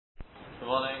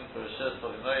Parshas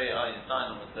Tovimori Ayin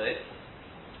Zayin on the day.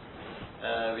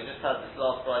 We just had this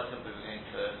last item, we were going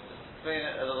to just explain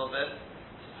it a little bit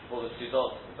before the two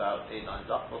dots, about 8 lines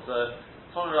up or so.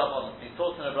 Tony Rabban has been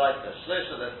taught in a Braita,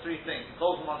 Shlosha, there's three things.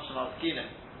 Kolzman Shemaskinim.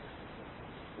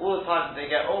 All the time that they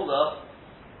get older,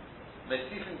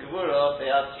 Mesif and Gevura, they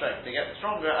add strength. They get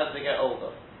stronger as they get older.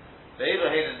 Ve'elu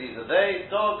Hainen, these are they,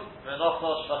 dog,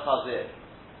 V'nochosh, V'chazir.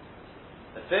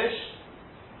 The fish,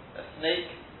 a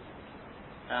snake,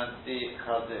 and the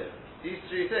chazir. These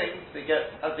three things,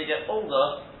 as they get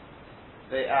older,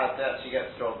 they actually get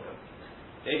stronger.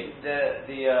 Ein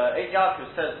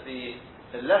Yaakov says the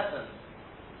lesson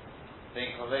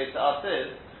being conveyed to us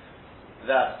is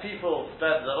that people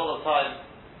spend a lot of time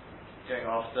going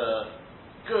after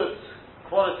good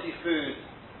quality food,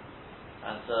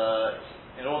 and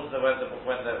in order that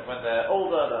when they're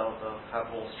older, they'll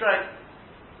have more strength.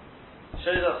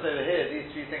 Shows us over here these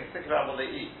three things. Think about what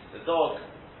they eat. The dog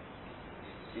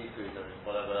eats seafood or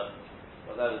whatever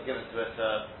is given to it.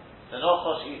 The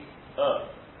nochosh eats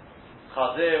earth.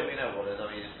 Chazir, we know what it is.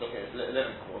 I mean, you just look at its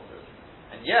living quarters.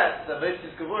 And yet, the most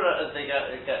is gevura as they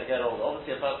get older.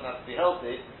 Obviously, a person has to be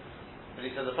healthy, but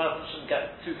he says a person shouldn't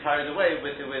get too carried away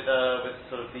with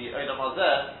sort of the olam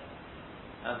hazeh,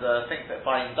 and think that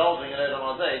by indulging in olam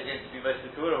hazeh he's going to be most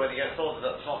is gevura when he gets older.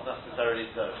 That's not necessarily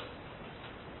so.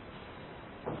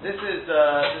 This is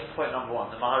point number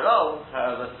one. The Maharal,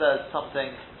 however, says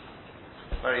something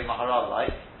very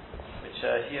Maharal-like, which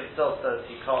he himself says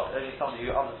he can't. Only somebody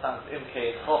who understands Imke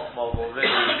and Chochmah will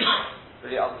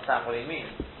really understand what he means.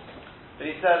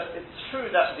 But he says it's true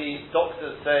that the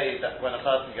doctors say that when a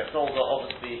person gets older,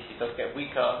 obviously he does get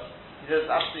weaker. He says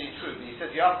it's absolutely true. But he says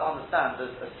you have to understand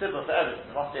there's a sibba for everything.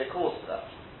 There must be a cause for that.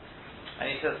 And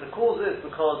he says the cause is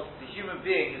because the human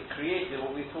being is created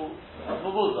what we call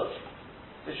mabuzah.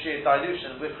 The sheer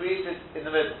dilution, we're created in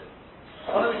the middle.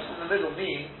 One of which in the middle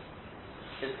means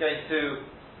it's going to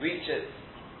reach its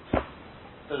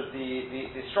sort of the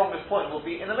strongest point will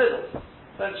be in the middle.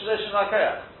 Then Shloshim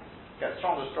Lakayach gets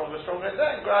stronger, and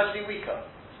then gradually weaker.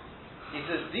 He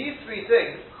says these three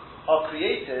things are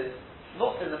created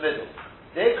not in the middle.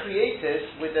 They're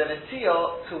created with an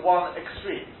atiyah to one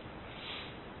extreme.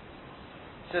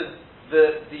 So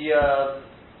the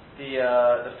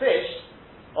fish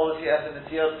obviously has an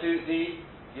atiyah to the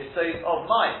yesod of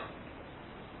mayim.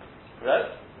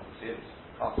 Correct? Obviously it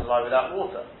can't survive without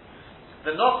water.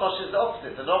 The nochosh is the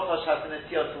opposite. The nochosh has an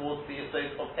atiyah towards the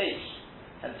yesod of eish.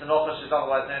 And the nochosh is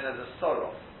otherwise known as a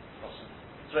sorov.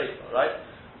 Right?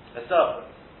 A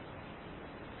serpent.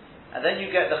 And then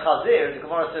you get the chazir, the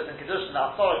Gemara says in Kedushin,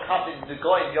 Asara kapin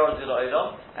negoim yordu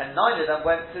la'olam, and 9 of them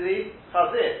went to the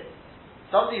chazir.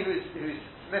 Somebody who's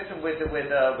smitten with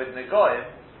negoim,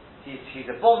 he's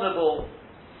abominable.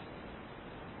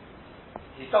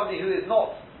 He's somebody who's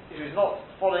not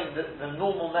following the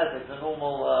normal method, the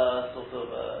normal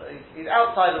he's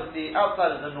outside of the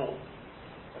norm.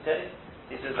 Okay,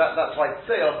 he says that's why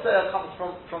tzeya comes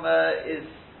from is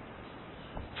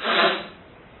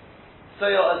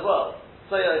tzeya as well.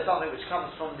 Tzeya is something which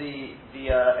comes from the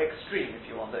extreme, if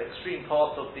you want, the extreme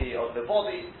part of the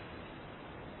body.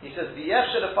 He says, only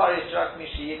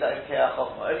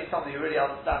somebody who really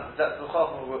understands the depth of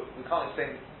Chachma, we can't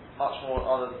explain much more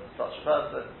other than such a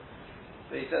person.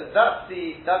 But he says, that's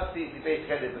the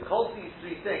basic idea. Because these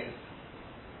three things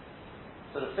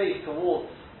sort of face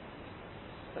towards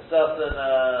a certain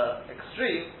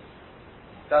extreme,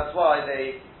 that's why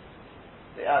they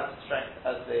add strength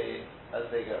as they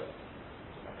go.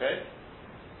 Okay?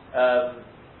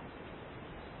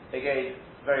 Again,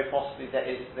 very possibly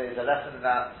there's a lesson in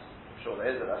that. I'm sure there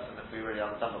is a lesson if we really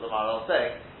understand what the Maharal is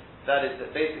saying. That is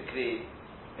that basically,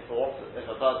 if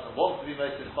a person wants to be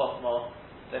most Chochmah,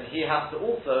 then he has to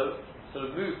also sort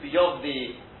of move beyond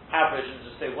the average and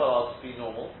just say, well, I'll just be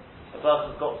normal. A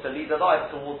person's got to lead a life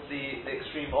towards the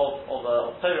extreme of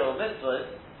Torah or mitzvah,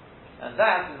 and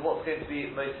that is what's going to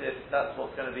be Mosif. That's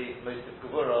what's going to be Mosif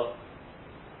Gevura.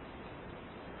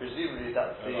 Presumably,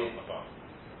 that's the.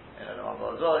 As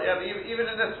well. Yeah, but even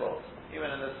in this world,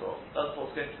 that's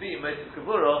what's going to be. Mosif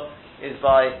Gevura is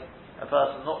by a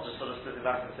person not just sort of sitting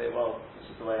back and say, well, this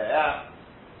is the way I am.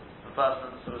 A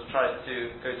person sort of tries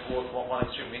to go towards one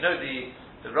extreme. We know the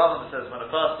Rambam says when the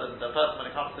person when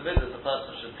it comes to middle, the person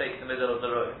should take the middle of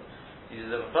the road. He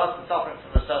says if a person suffering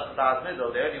from a certain bad middle,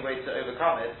 the only way to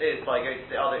overcome it is by going to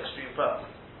the other extreme first.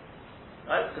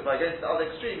 Right? Because by going to the other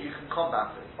extreme, you can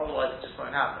combat it. Otherwise, it just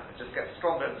won't happen. It just gets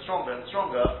stronger and stronger and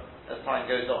stronger as time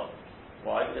goes on.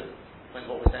 Why? Because when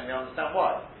what we're saying, we understand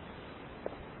why.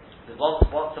 Because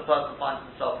once a person finds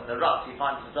himself in the rut, he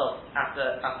finds himself at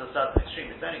a certain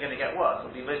extreme. It's only going to get worse.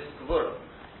 It'll be most Gevura.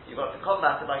 you've got to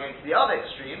combat it by going to the other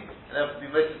extreme, and there will be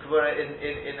most kavura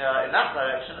in that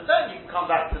direction, and then you can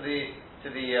come back to the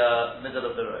middle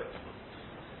of the road.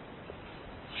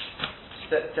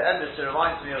 To end this, it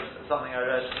reminds me of something I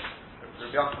read.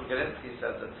 Rabbi Yochanan Galinsky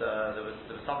said that there was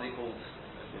somebody called,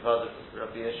 you've heard of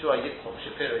Rabbi Yeshua Yitzchok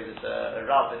Shapiro. He was a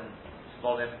Rav in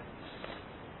Smolim.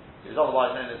 He was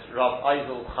otherwise known as Rav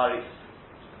Eisel Charif.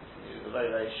 He was a very,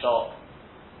 very sharp,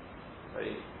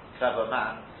 very clever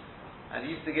man, and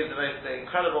he used to give the most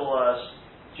incredible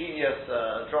genius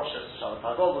droshes, Shabbat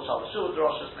HaGodel, Shabbat Shul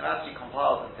droshes, and actually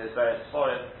compiled into his various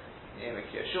foreign,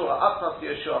 Yeshua, Atzas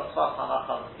Yeshua, Tzfas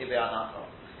HaNachal, Ibe HaNachal.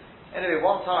 Anyway,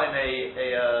 one time a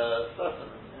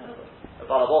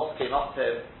Balabot came up to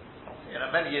him,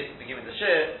 many years to giving the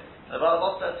shir, and the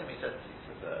Balabot said to him, he said,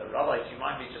 Rabbi, do you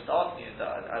mind me just asking you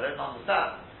that I don't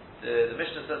understand. The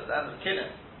Mishnah says at the end of Kinnim,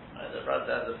 the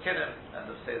end of Kinnim, end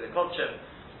of say the Kodshim,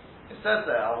 it says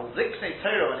there, I will ziknei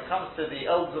Torah when it comes to the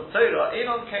elders of Torah,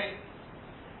 Einon Kain,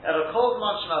 Erakol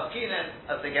Man Shemaskinen,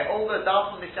 as they get older,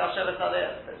 Dalton Misyah Shevet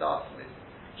Aleh, they Dalton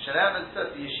Misyah. Shalem and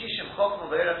says, Yeshishim Chokma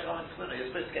Ve'erach Shalom Tzvuna, you're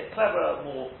supposed to get cleverer,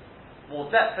 more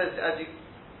depth as you,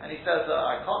 and he says,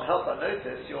 I can't help but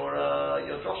notice your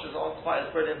droshes aren't quite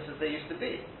as brilliant as they used to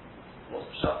be. What's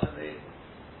the shot in the...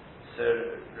 So,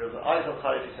 Rabbi Eisel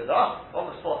Charif, he said, on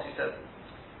the spot, he said,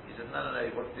 no,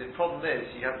 what the problem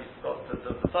is, you've got the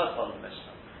first part of the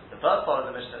Mishnah. The first part of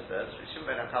the Mishnah says, Rishim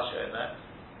ben Akashya in there,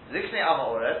 Ziknei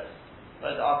Amaoret, the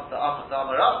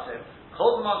Amaratim,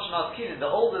 Kol Zman Shemaskinin, the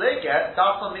older they get,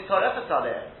 Dasan Mitarefet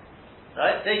Aleh.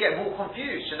 Right? They get more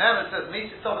confused. Shenem says,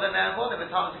 Mitzvah Tov Le'ne'em Vodim,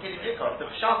 V'tam Zikinim Yikov. The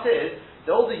pshat is,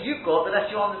 the older you've got, the less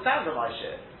you understand the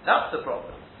Moshe. That's the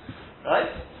problem.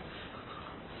 Right?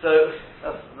 So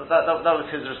that was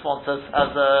his response as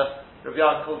Rabbi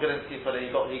Yaakov Galinsky put it.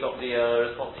 He got the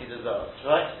response he deserved,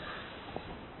 right?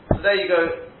 So there you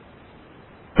go.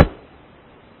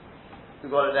 We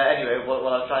got it there anyway. What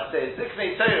I'm trying to say is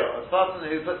Ziknei Torah, a person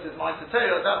who puts his mind to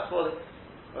Torah. That's what I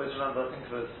always remember. I think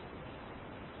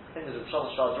it was Shlomo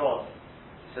Shadron.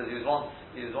 He says he was once.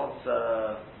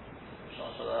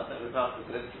 I think it was Malcolm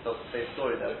Galinsky tells the same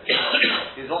story though.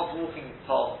 He was once walking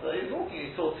past,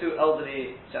 he saw two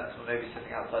elderly gentlemen maybe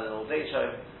sitting outside an old age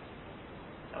home,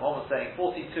 and one was saying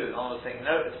 42, and one was saying,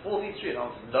 no, it's 43, and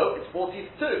one said, no, it's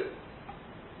 42. He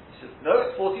says, no,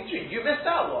 it's 43, you missed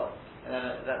out one.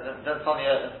 And then suddenly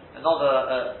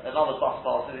another bus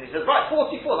passes, and he says, right,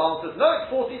 44, and one says, no, it's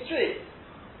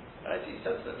 43. Right, he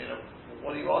says to them,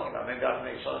 what are you arguing about? Maybe I can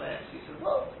make Shalom He says,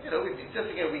 well, we've been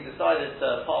sitting here, we decided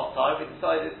to pass time, we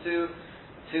decided to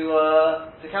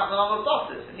count the number of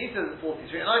buses. And he says it's 43,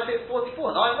 and I say it's 44,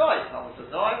 and I'm right. And someone says,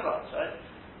 no, I'm right, right?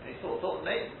 And he thought,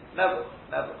 never,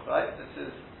 right? This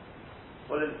is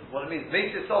what it means.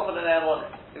 Makes itself an air on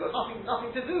it. It's got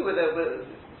nothing to do with it. With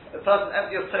a person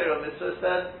empty of Torah mitzvah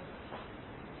says.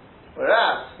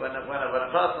 Whereas, when a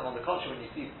person, on the contrary, when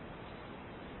you see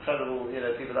incredible,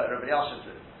 people like Rabbi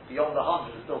Yashin, beyond 100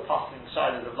 are still passing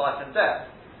shilas of life and death.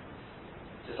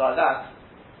 Just like that,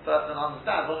 the person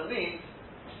understands what it means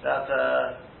that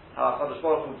how HaKadosh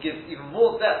Baruch Hu gives even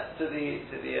more depth to the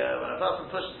when a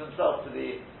person pushes himself to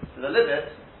the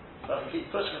limit, a person keeps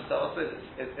pushing himself. So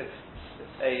it's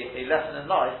a lesson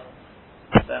in life.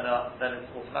 Then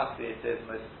it's automatically it is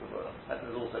most. And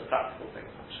there's also practical things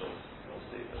I'm sure we'll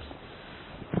see. But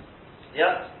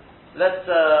yeah, let's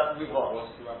move on.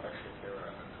 What's the Rabbi Shapiro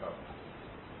and the cup?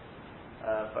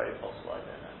 Very possible, I don't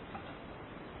know.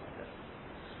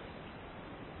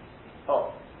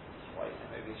 Oh, wait,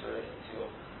 maybe it's related to your.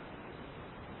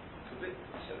 Could be.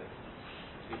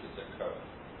 Keep it a cup.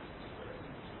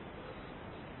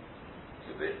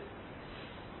 Could be.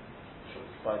 Should we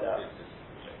find out? I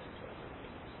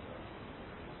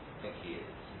think he is.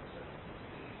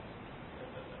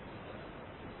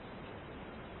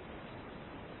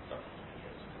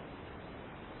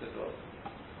 Good work.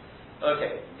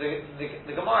 Okay, the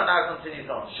Gemara now continues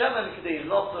on. Shemen k'di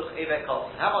losuch evek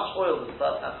kosin. How much oil does the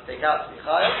person have to take out to be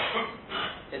chayav?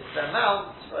 It's the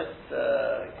amount, right,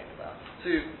 about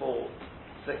 2,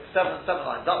 4, 6, 7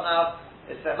 lines up now.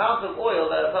 It's the amount of oil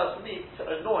that a person needs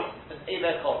to anoint an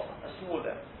evek kosin, a small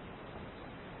limb.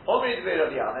 Omri de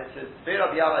Rabbi Yana, it says,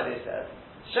 Rabbi Yana they said,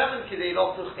 Shemen k'di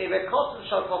losuch evek kosin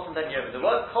shal kosin ben yom. The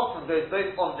word kosin goes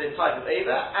both on the type of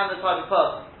eva and the type of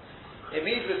person. It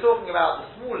means we're talking about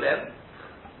the small limb,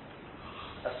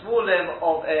 a small limb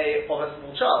of a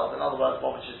small child. In other words,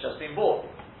 one which has just been born.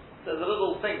 So the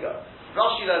little finger.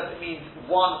 Rashi learns it means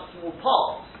one small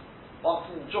part, one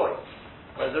small joint.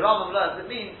 Whereas the Rambam learns it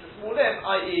means the small limb,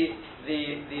 i.e.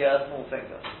 the small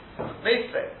finger.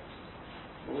 Mitzvah.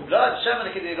 We've learned Shemen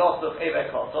K'di Losuch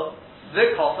Evek Koton,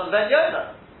 the Koton Ben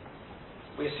Yonah.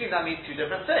 we assume that means two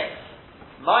different things.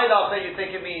 My love, then you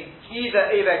think it means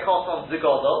either Eiveh Koton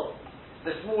Zigodol,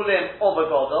 the small limb of a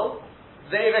Godol,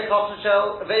 the Eiveh Koton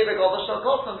Shel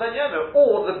Koton Ben Yomer,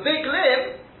 or the big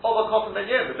limb of a Koton Ben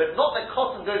Yomer, but not that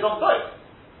Koton goes on both.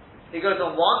 It goes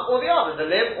on one or the other, the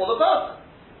limb or the person.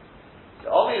 The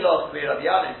Omi lost the Rabbi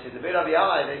Yanai, the Rabbi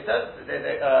Yanai,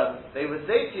 they would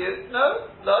say to you, no,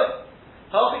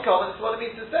 Halfi Koton, this is what it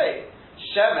means to say.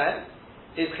 Shemen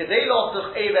is Kedei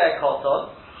Losuch Eiveh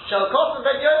Koton Shel Koton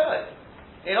Ben Yomer.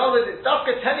 In other words, it's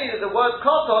Dafka telling you that the word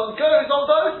Koton goes on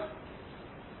both.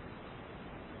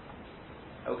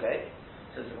 Okay.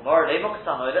 So the Gemara Leimok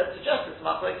Tanoi, let's suggest it's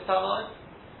Machlek Tanoi.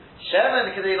 Shemen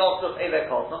Kedei Losuch Eiveh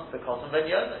Koton, the Koton Ben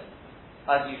Yomer.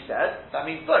 As you said, that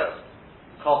means both.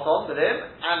 Koton, the limb,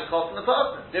 and Koton, the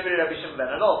person. Divri Rabbi Shimon ben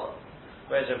Elazar.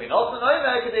 Whereas Rabbi Nosson,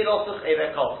 Omer Kedei Losuch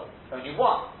Eiveh Koton. Only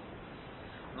one.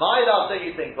 My love, so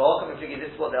you think, well, come and figure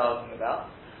this is what they're arguing about.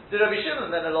 The Rabbi Shimon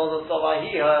ben Elazar Sovai,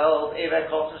 he held Eiveh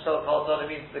Koton Shel Koton, it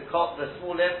means the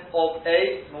small limb of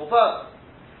a small person.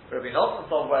 Rabbi Nosson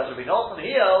Sovai, whereas Rabbi Nosson,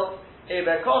 he held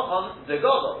Eiveh Koton the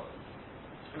Godol.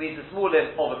 It means the small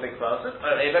limb of a big person,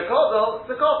 or Eiveh Kodol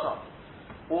the Koton.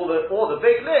 Or the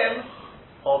big limb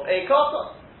of a Koton.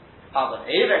 But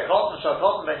Eiveh Koton Shel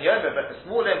Koton Ben Yomer, but the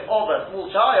small limb of a small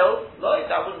child,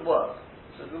 that wouldn't work.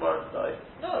 So the word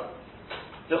no.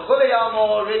 The Chulei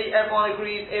Amor, really everyone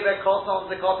agrees, Eiveh Koton,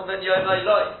 the Koton Ben Yomer,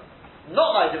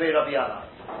 not like the way Rabbi Yanai.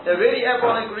 So really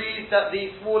everyone agrees that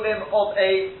the small limb of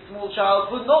a small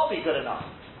child would not be good enough.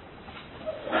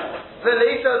 The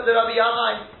later the Rabbi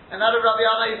Yanai, and that of Rabbi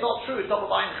Yanai is not true, it's not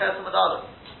of Ayin Ches and Adam.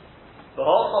 The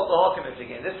whole of the Hokim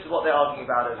again, this is what they're arguing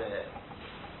about over here.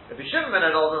 Rabbi Shimon ben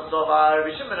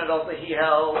Elazar, he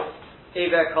held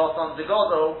Eiveh Koton the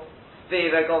Godol, the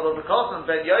Eiveh Godol the Koton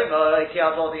Ben Yomer, Ki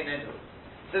Adodi Ninu.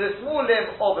 So the small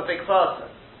limb of a big person,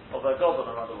 of a Godol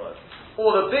in other words,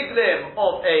 or the big limb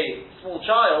of a small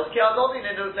child, Ki Adodi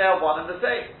Ninu, they are one and the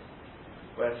same.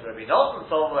 Whereas Rabbi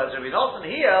Nosson,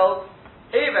 he held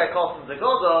Eiveh Koton the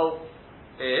Godol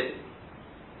is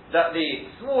that the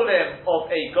small limb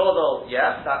of a Godol,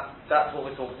 yes, that's what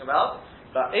we're talking about.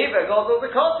 But Eiveh Godol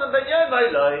the Koton Ben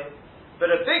Yomer, but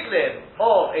a big limb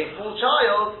of a small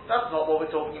child, that's not what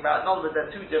we're talking about. In other words,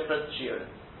 they're two different shiurim.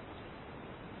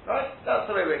 Right? That's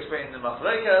the way we're explaining the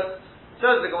Machlokes.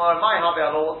 Says the Gemara, my Havi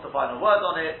Allah, what's the final word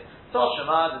on it?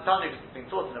 Toshima, the Tanya has been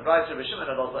taught in the Brayta, Rishimon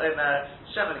Elazar Omer,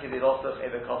 Shemen Kedei Losuch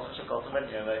Eiveh Koton Shel Koton Ben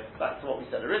Yomer. Back to what we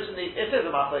said originally, it is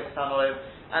a Machlokes Tanoim,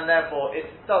 and therefore it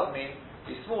does mean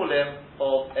the small limb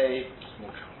of a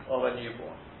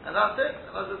newborn. And that's it.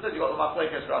 And as I said, you've got the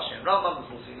Machlokes Rashi and Rambam, as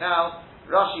we'll see now.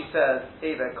 Rashi says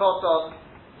Eiveh Koton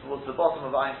towards the bottom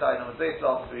of Ayin Sayin on the base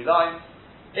last three lines.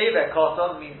 Eiveh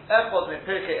Koton means Echod Min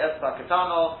Pirkei Etzba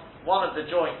Ketano, one of the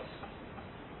joints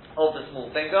of the small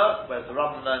finger, whereas the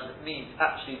Rambam learns it means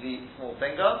actually the small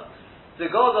finger. The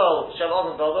Godol Shel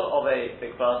Odom Godol of a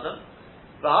big person.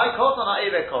 V'hai Koton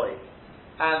HaEiveh Koi,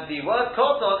 and the word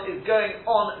Koton is going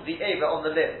on the Eiveh, on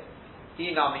the limb.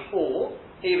 Inami or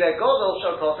Eiveh Godol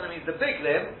Shel Koton, it means the big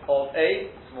limb of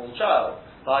a small child.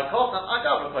 V'hai Koton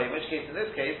Agav Koi, in which case, in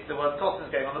this case, the word Koton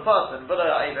is going on the person, but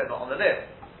Eiveh not on the limb.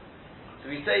 So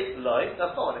we say Loi,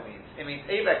 that's not what it means. It means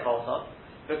Eiveh Koton.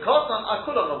 The Koton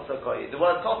Akulam Nobsakoi. The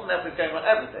word Koton therefore is going on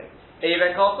everything.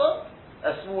 Eiveh Koton,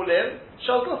 a small limb,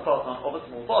 Shel Guf Koton, of a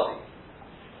small body.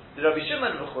 The Rabbi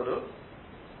Shimon V'chulu,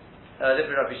 the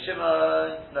Rabbi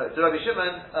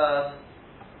Shimon,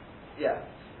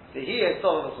 he is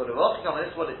Solomon V'chulu.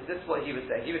 This is what he was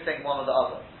saying. He was saying one or the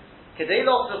other. Kedei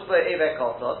Losuch Eiveh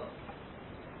Koton,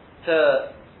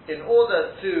 in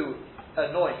order to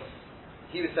anoint,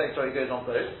 he was saying, sorry, he goes on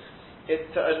both.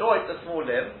 It's to anoint the small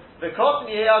limb. The Koton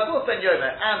Yehiaguf Ben Yomer,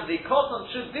 and the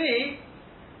Koton should be,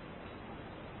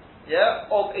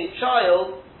 of a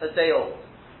child a day old.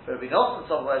 Rabbi Nosson,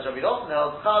 somewhere, Rabbi Nosson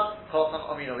held Chad Koton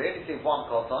Amino. We only say one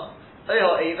Koton.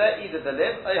 Eihah Eiveh, either the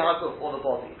limb, Eihaguf, or the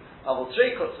body. Avol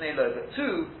Trei Kotnei Lo, but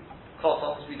two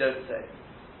Kotons we don't say.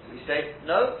 We say,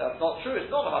 no, that's not true.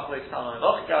 It's not a Machlokes Tanoim.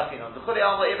 Loch Katinon. The Chulei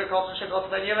Amor Eiveh Koton Shel Koton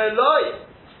Ben Yomer Loi.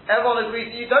 Everyone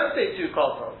agrees that you don't say two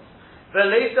Kotons. The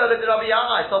later the Rabbi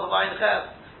Yanai, top of Ayin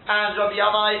Ches, and Rabbi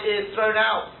Yanai is thrown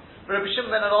out. Rabbi Shimon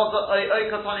ben Elazar,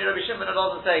 Rabbi Shimon ben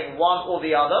Elazar saying one or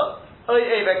the other.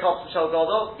 Eiveh Koton Shel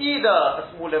Godol, either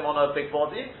a small limb on a big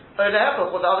body, or the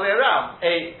Hepech, or the other way around,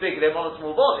 a big limb on a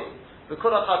small body. The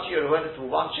Kula Chachir, when it's all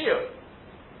one shiur.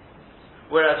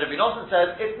 Whereas Rabbi Nosson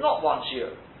says it's not one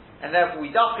shiur, and therefore we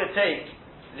dafka take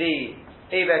the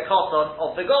Eiveh Koton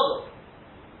of the Godol.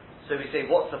 So we say,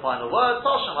 what's the final word?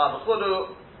 Tosham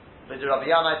HaV'chulu, with Rabbi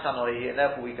Yanai Tanoi, and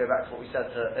therefore we go back to what we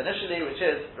said initially, which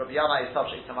is Rabbi Yanai is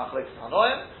subject to Machlokes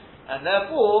Tanoim. And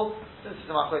therefore, since it's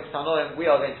a Machlokes Tanoim, we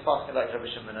are going to pass it like Rabbi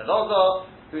Shimon ben Elazar,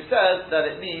 who says that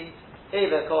it means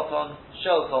Eva Koton,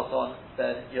 Shel Koton,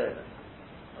 Ben Yonah.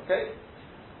 Okay?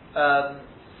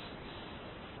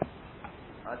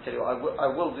 I tell you what,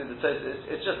 I will do the Tosfos.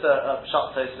 It's just a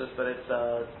short Tosfos, but it's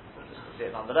just to see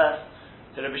it nonetheless.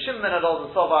 So Rabbi Shimon ben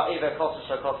Elazar Sova Eva Koton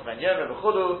Shel Koton Ben Yonah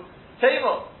B'Chudu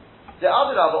Teimo. The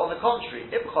other Rabbi, on the contrary,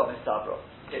 Ibchon Mistabro.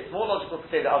 It's more logical to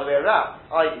say the other way around,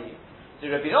 i.e., so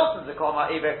Rabbi Nosson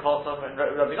Zakoma Eva Koton, and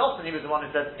Rabbi Nosson, he was the one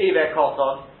who said Eva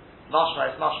Koton,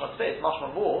 Mashma, it's Mashma space, Mashma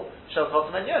more, Shel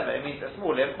Koton Ben Yonah. It means a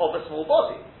small limb of a small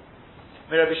body.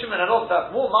 Rabbi Shimon ben Elazar,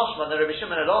 that's more mashma than Rabbi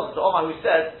Shimon ben Elazar, the Omar who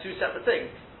said two separate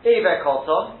things. Eva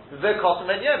koton, the koton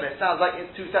ben yom. It sounds like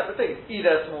it's two separate things,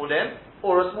 either a small limb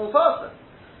or a small person.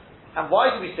 And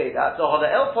why do we say that? Because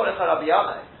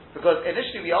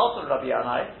initially we asked on Rabbi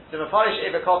Yanai, the Mefarish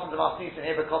Eva koton the Masnis and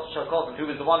Eva koton shel koton, who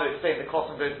was the one who explained the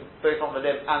koton goes both on the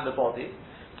limb and the body,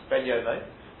 ben yomo.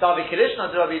 Davi Kirishna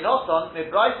to Rabbi Nosson,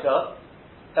 Mibraisa,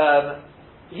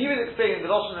 he was explaining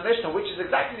the Lashon in the Mishnah, which is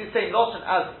exactly the same Lashon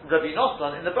as Rabbi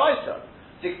Nosson in the Brisa.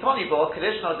 Diktoni bo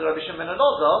Kedishna to Rabbi Shimon ben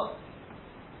Elazar,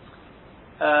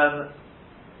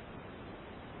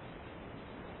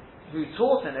 who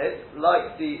taught in it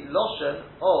like the Lashon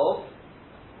of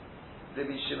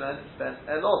Rabbi Shimon ben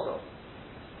Elazar.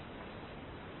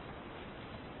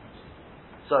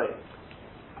 Sorry,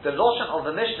 the Lashon of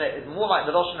the Mishnah is more like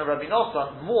the Lashon of Rabbi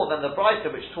Nosson, more than the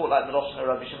Brisa, which taught like the Lashon of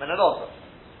Rabbi Shimon ben Elazar.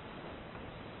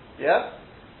 Yeah?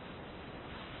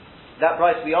 That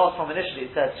Brisa we asked from initially,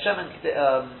 it says,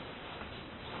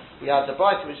 we had the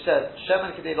Brisa which says,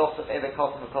 Shemen Kedei Losach Eve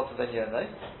Koton V'Koton Ben Yonah.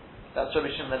 That's Rabbi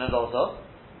Shimon ben Elazar.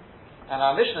 And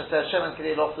our Mishnah says, Shemen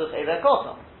Kedei Losach Eve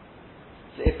Koton.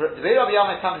 So if the way Rabbi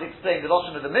Yamai comes to explain the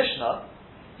Lashon of the Mishnah,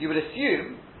 you would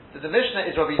assume that the Mishnah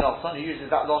is Rabbi Nosson, who uses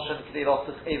that Lashon Kedei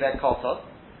Losach Eve Koton,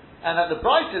 and that the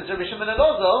Brisa is Rabbi Shimon ben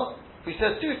Elazar, who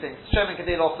says two things, Shemen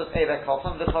Kedei Losach Eve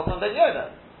Koton V'Koton Ben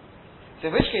Yonah. So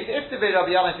in which case, if the way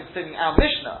Rabbi Yana is explaining our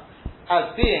Mishnah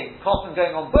as being koton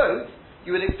going on both,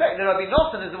 you would expect that Rabbi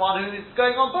Nosson is the one who is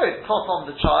going on both, koton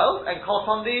the child and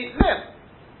koton the limb.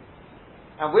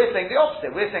 And we're saying the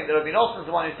opposite. We're saying that Rabbi Nosson is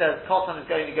the one who says koton is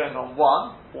only going on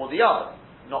one or the other,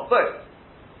 not both.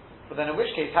 But then in which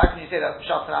case, how can you say that's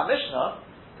Pshat in our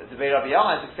Mishnah, that the way Rabbi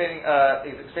Yana is explaining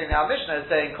our Mishnah as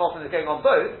saying koton is going on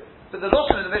both, but the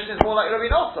Lashon in the Mishnah is more like Rabbi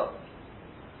Nosson.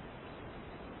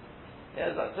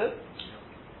 Yeah, is that it?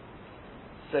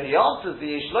 So he answers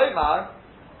the Yishloimar,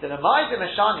 the Namaita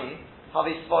Meshani,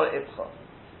 Havi Svara Ibcha.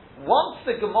 Once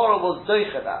the Gemara was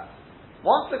doicha that,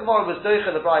 once the Gemara was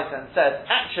doicha the Brisa and said,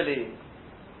 actually,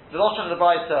 the Lashon of the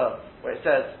Brisa, where it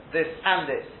says this and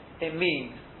this, it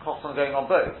means koton going on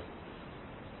both,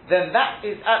 then that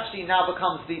is actually now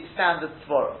becomes the standard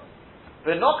Svara.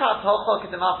 And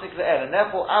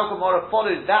therefore our Gemara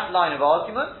follows that line of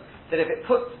argument, that if it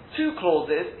puts two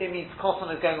clauses, it means koton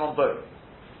is going on both.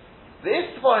 There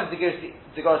is Svarim to go see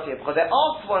because there are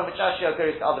Svarim which actually are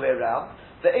goes the other way around.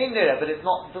 There ain't nira, but it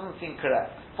doesn't seem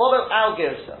correct. Follow our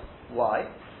Gersa. Why?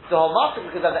 The Halmachik,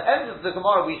 because at the end of the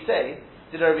Gemara we say,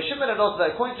 that Rabbi Shimon ben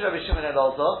Elazar, according to Rabbi Shimon ben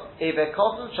Elazar, Eve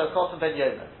Koton shall Koton ben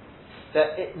Yonah.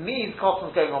 That it means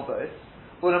Koton's going on both.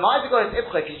 If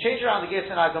you change around the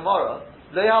Gersa in our Gemara,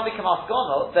 lo yavi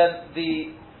kamaskono, then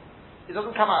it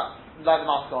doesn't come out like the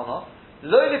maskono.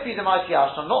 Lo lefi the mighty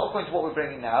ashton, not according to what we're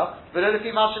bringing now, but lo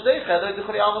lefi masha deicha, lo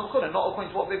dechuli alma b'chunin, not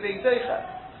according to what we're being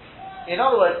deicha. In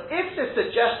other words, if the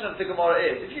suggestion of the Gemara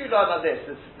is, if you learn like this,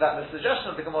 that the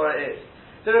suggestion of the Gemara is,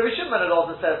 that Rabbi Shimon ben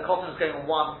Elazar says koton is going on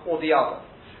one or the other,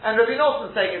 and Rabbi Nosson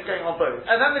is saying it's going on both,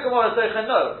 and then the Gemara is deicha,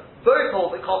 no, both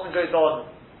hold that koton goes on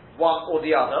one or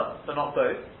the other, but not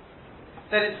both,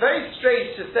 then it's very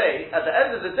strange to say, at the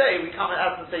end of the day, we come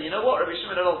and say, you know what, Rabbi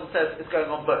Shimon ben Elazar says it's going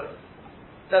on both.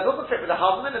 That doesn't fit with the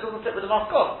Havamina, it doesn't fit with the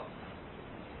Maskana.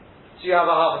 So you have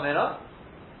a Havamina,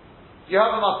 you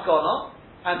have a Maskana,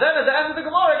 and then at the end of the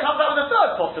Gemara it comes out with a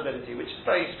third possibility, which is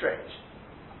very strange.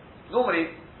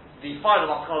 Normally, the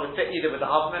final Maskana would fit either with the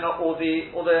Havamina or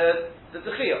the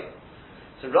Techiyah.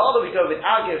 So rather we go with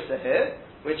our Girsa here,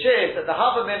 which is that the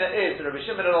Havamina is that Rabbi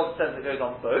Shimon also says it goes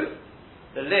on both,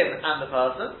 the limb and the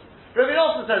person. Rabbi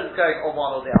Nosson says it's going on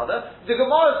one or the other. The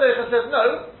Gemara says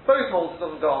no, both holds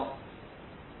doesn't go on.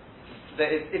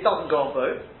 It doesn't go on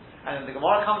both, and then the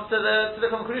Gemara comes to the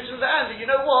conclusion of the end. You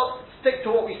know what? Stick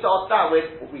to what we started out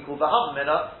with, what we call the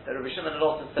Havamina, that Rabbi Shimon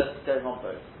also says is going on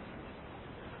both.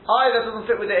 That doesn't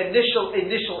fit with the initial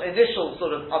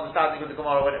sort of understanding of the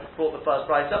Gemara when it brought the first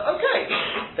writer. Okay,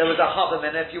 there was a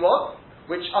Havamina, if you want,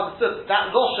 which understood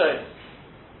that Loshon,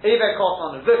 Eve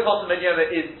Koton and V'Koton Ben Yoma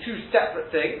is two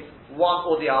separate things, one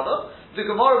or the other. The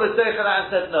Gemara was doing that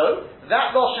and said no.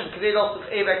 That Loshen Kedei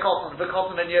Losuf Eve Koton, the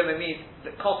Koton and Yoma means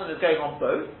that Koton is going on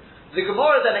both. The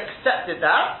Gemara then accepted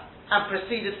that and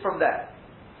proceeded from there.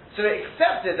 So it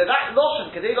accepted that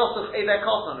Loshen Kedei Losuf Eve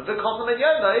Koton, the Koton and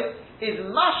Yoma is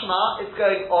mashma, it's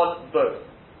going on both.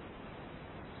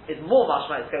 It's more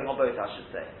mashma, it's going on both, I should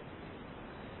say.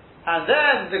 And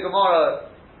then the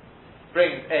Gemara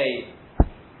brings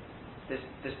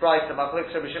this bright to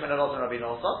Machlokes Rabbi Shimon and Rabbi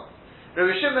Nosson.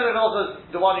 Rabbi Shimon and Elazar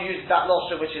is the one who uses that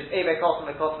lashon, which is Eve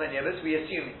Koton and Koton and Yemis. We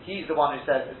assume he's the one who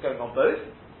says it's going on both.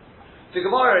 The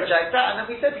Gemara rejects that, and then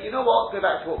we said, but you know what? Go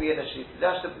back to what we initially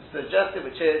suggested,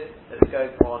 which is that it's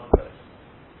going on both.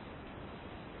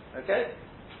 Okay,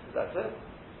 is that it?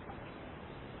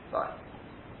 Fine.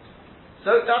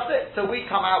 So that's it. So we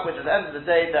come out with at the end of the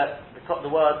day that the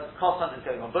word Koton is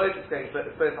going on both. It's going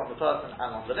both on the person and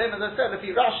on the limb. As I said, if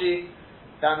you Rashi,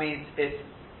 that means it's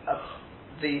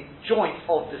the joint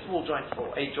of the small joint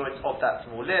or a joint of that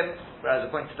small limb, whereas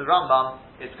according to the Rambam,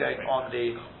 it's going on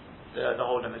the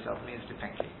whole limb itself. It means to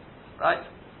pinky, right?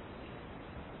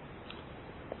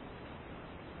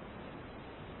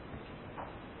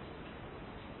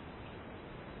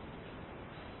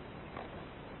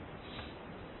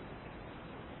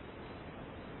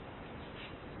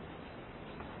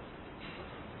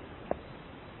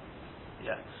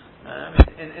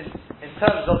 In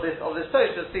terms of this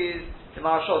post, you'll see the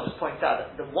Maharshal just points out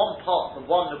that the one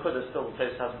Nakuda still the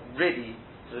post hasn't really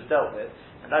sort of dealt with,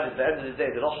 and that is, at the end of the day,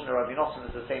 the Lashon of Rabbi Nosson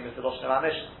is the same as the Lashon of our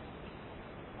Mishnah.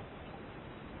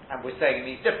 And we're saying it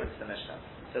means different to the Mishnah.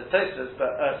 Says Tosfos,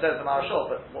 says the Maharshal,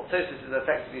 but what Tosfos is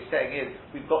effectively saying is,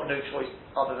 we've got no choice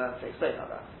other than to explain like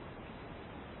that.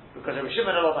 Because Rabbi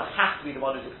Shimon Elazar has to be the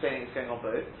one who's explaining it's going on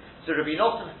both, so Rabbi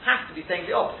Nosson has to be saying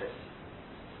the opposite.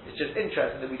 It's just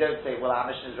interesting that we don't say, well, our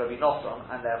Mishnah is Rabbi Nosson,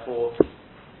 and therefore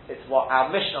it's what our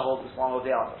Mishnah holds is one or the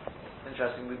other.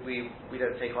 Interesting, we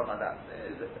don't take on like that.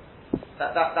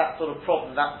 That sort of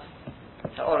problem, that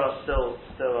Ta'orah still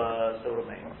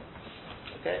remains.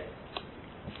 Okay?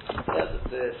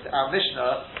 Our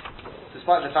Mishnah,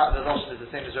 despite the fact that Lashon is the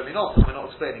same as Rabbi Nosson, we're not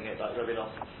explaining it like Rabbi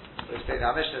Nosson. We're explaining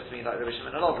our Mishnah to mean like Rabbi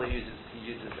Shimon Elazar uses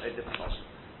a different Lashon.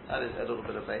 That is a little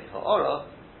bit of a Ta'orah.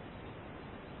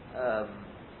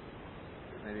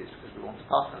 Maybe it's because we want to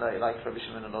pass and like Rabbi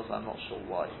Shimon and Elazar. I'm not sure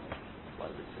why we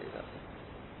would say that.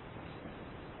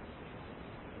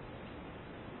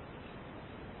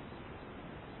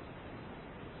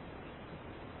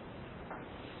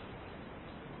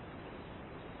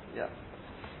 Yeah.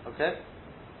 Okay.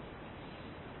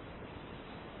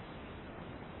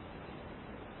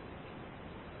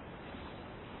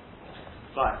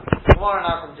 Fine. Tomorrow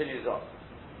now continues on.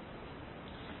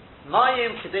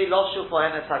 Mayim kedei loshu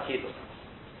fohenes hakilu.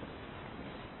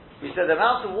 We said the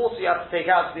amount of water you have to take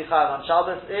out to be chayav on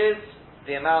Shabbos is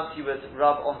the amount you would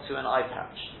rub onto an eye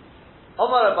patch.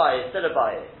 Omar Abaye, said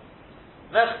Abaye,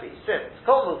 Mechbi, since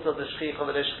kol to the shchicha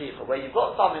v'le shchicha, where you've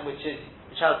got something which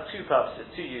has two purposes,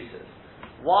 two uses.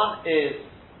 One is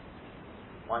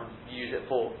you use it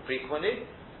for frequently,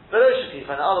 v'lo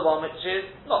shchicha, and the other one which is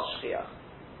not shchiach.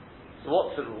 So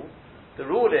what's the rule? The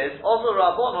rule is also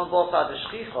Rabbanon b'osad the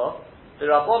shchicha. The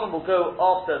Rabbanon will go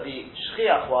after the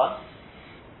shchiach one,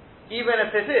 even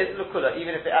if it is l'kula,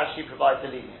 even if it actually provides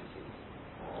a leniency.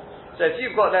 So if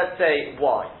you've got, let's say,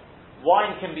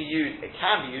 wine can be used. It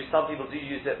can be used. Some people do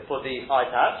use it for the eye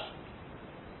patch.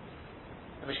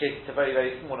 In which case, it's a very,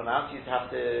 very small amount. You'd have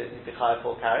to be chayav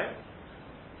for carrying.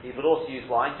 People also use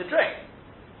wine to drink.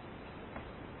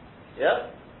 Yeah,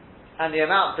 and the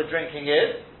amount for drinking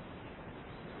is.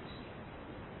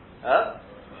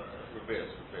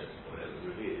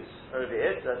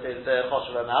 Revi'is, that is the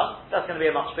choshev amount, that's going to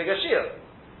be a much bigger shiur.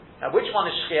 Now, which one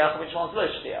is shchiach and which one's low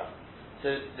shchiach?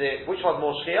 So, which one's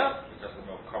more shchiach? That's the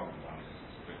more common one.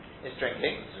 It's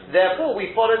drinking. Therefore,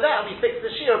 we follow that and we fix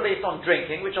the shiur based on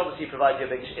drinking, which obviously provides you a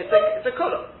big shiur. It's a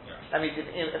kula. Yeah. I mean,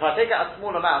 if I take out a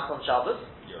small amount on Shabbos,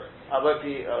 Right. I won't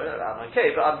be, I'm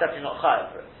okay, but I'm definitely not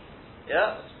chayav for it.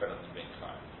 Yeah? It's better than being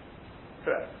chayav.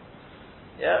 Correct.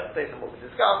 Yeah, based on what we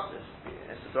discussed,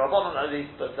 it's the Rabbanon at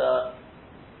least, but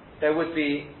there would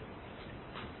be,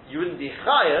 you wouldn't be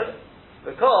chayav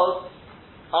because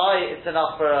it's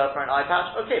enough for an eye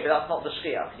patch. Okay, but that's not the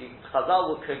shchiach. Chazal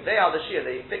will convey out the shia.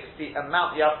 They fix the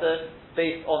amount you have to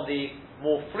based on the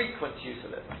more frequent use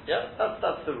of it. Yeah,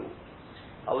 that's the rule.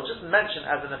 I will just mention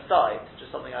as an aside,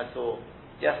 just something I saw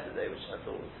yesterday, which I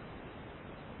thought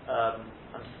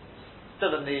I'm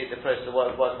still in the process of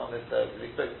working on this.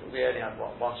 We only had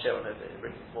one share on it.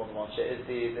 Really more than one share. Is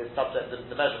the subject,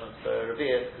 the measurements for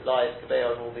Revi'is, Kazayas,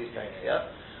 Kabeah, and all these things. Yeah,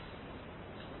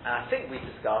 and I think we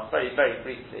discussed very, very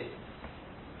briefly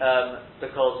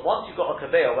because once you've got a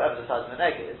kaveh or whatever the size of an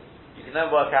egg is, you can then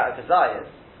work out a desires.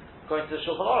 According to the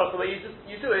Shulchan Aruch, the way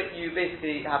you do it, you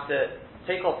basically have to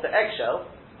take off the eggshell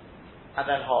and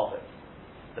then halve it.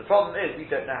 The problem is we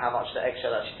don't know how much the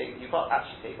eggshell actually takes. You can't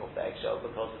actually take off the eggshell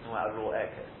because it's not a raw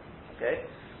egg. Okay?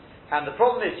 And the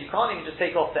problem is you can't even just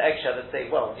take off the eggshell and say,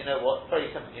 well, you know what,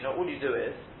 very simple, all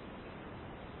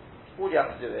you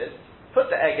have to do is put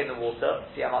the egg in the water,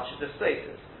 see how much it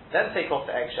displaces. Then take off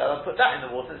the eggshell and put that in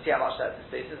the water and see how much that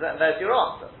displaces, and there's your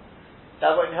answer.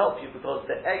 That won't help you because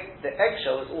the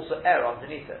eggshell is also air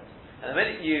underneath it. And the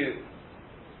minute you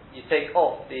take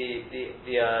off the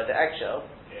eggshell,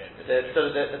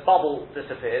 the bubble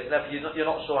disappears, and therefore you're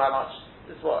not sure how much.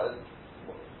 This is what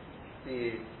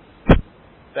the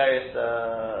various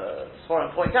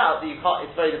Sforim point out that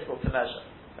it's very difficult to measure.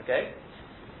 Okay,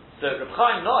 so Reb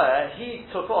Chaim Noah, he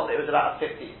took on it was about 5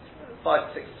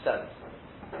 to 6%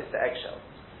 is the eggshell.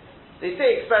 They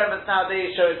say experiments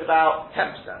nowadays show it's about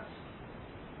 10%.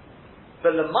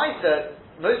 But Lemaisa,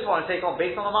 most want to take on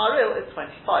based on the Maharil, is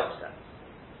 25%.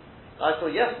 I saw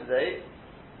yesterday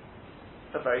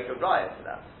a very good raya to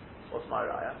that. What's my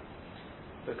raya?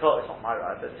 Because it's not my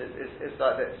raya, but it's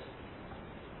like this.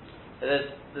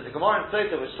 There's a Gemara in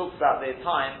Sota which talks about the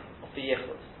time of the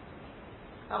Yichud.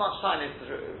 How much time is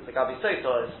the Gabi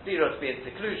Sota, is Stira to be in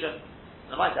seclusion?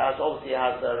 And the Maisa obviously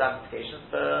has ramifications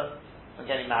for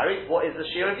getting married. What is the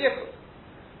Shir of Yichud?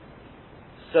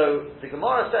 So the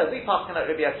Gemara says, we pass on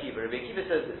Rabbi Akiva. Rabbi Akiva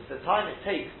says it's the time it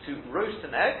takes to roast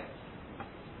an egg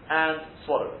and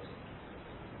swallow it.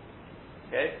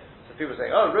 Okay? So people say,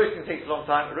 roasting takes a long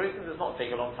time. Roasting does not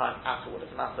take a long time at all.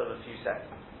 It's a matter of a few seconds.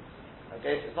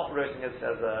 Okay? So it's not roasting as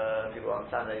people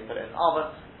understand that you put it in an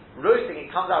oven. Roasting,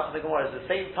 it comes out from the Gemara, is the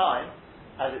same time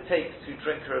as it takes to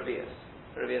drink a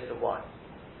revius of wine.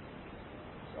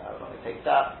 So how long it takes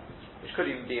that, which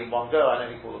could even be in one go. I know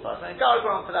we call the person. And go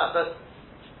on for that, but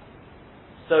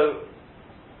so,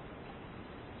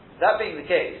 that being the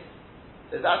case,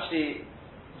 there's actually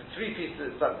the three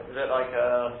pieces, a bit like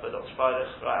for Dr.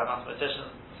 Friedrich, right, a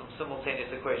mathematician, some simultaneous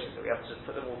equations that we have to just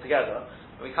put them all together,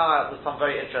 and we come out with some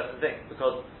very interesting things,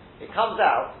 because it comes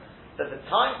out that the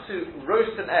time to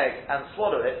roast an egg and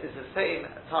swallow it is the same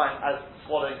time as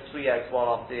swallowing 3 eggs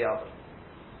one after the other.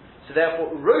 So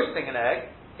therefore, roasting an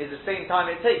egg is the same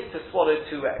time it takes to swallow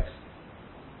 2 eggs.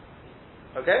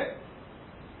 Okay?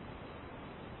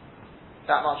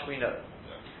 That much we know.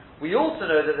 We also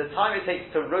know that the time it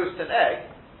takes to roast an egg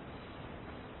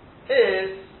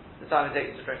is the time it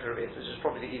takes to drink a revius, which is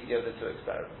probably the easier of the 2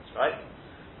 experiments, right?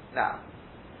 Now,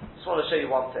 I just want to show you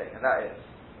one thing, and that is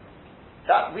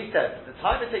that we said that the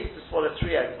time it takes to swallow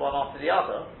 3 eggs one after the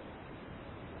other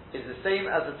is the same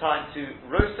as the time to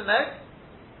roast an egg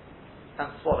and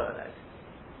swallow an egg.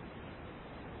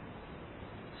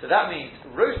 So that means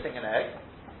roasting an egg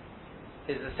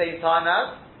is the same time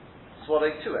as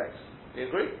swallowing 2 eggs. Do you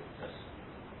agree? Yes.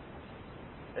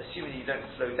 Assuming you don't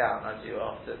slow down as you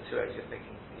after 2 eggs, you're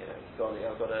thinking, golly,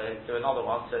 I've got to do another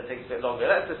one, so it takes a bit longer.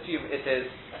 Let's assume it is.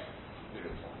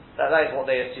 That is what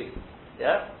they assume.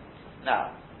 Yeah?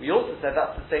 Now, we also said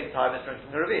that's the same time as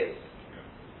drinking a revius.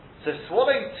 So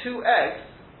swallowing 2 eggs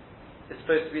is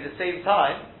supposed to be the same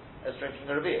time as drinking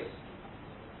a revius.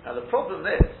 Now the problem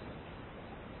is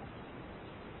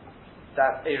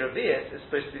that a revius is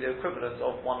supposed to be the equivalent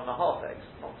of 1.5 eggs,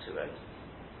 not 2 eggs.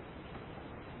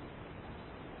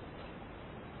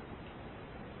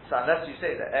 So unless you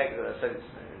say that egg is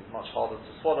much harder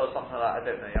to swallow or something like that, I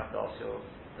don't know, you have to ask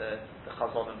the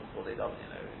chazonim before they don't,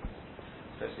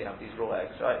 supposed to have these raw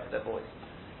eggs, right? They're boys.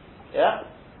 Yeah?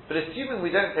 But assuming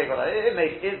we don't take on that, it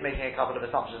is making a couple of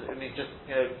assumptions. It means just,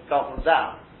 gulp them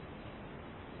down.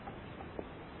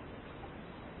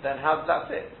 Then how does that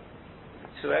fit?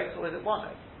 2 eggs, or is it 1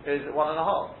 egg? Is it 1.5?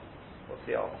 What's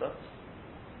the answer?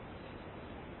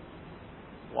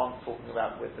 One's talking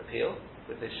about with the peel,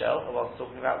 with the shell, and one's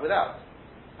talking about without.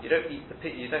 You don't eat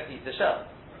the shell.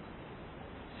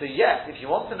 So yes, if you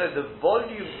want to know the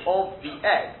volume of the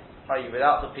egg, i.e.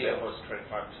 without the peel, it was 25%.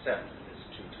 It's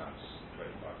 2 times 25%.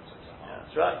 Yeah,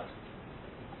 that's right.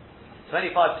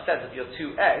 25% of your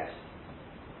 2 eggs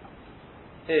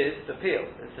is the peel,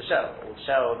 is the shell, or the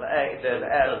shell and the egg, the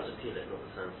air. To peel it, not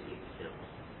the time to eat the peel.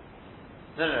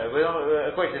 No.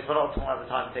 According to this, we're not talking about the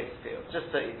time it takes to peel,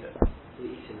 just to eat it.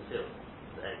 We're eating the peel,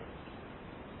 the egg.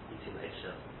 Eating the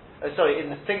eggshell. Sorry, in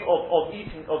the thing of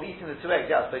eating the 2 eggs,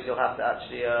 yeah, I suppose you'll have to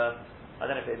actually, I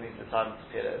don't know if it means the time to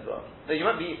peel it as well. No, you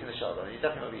won't be eating the shell though, you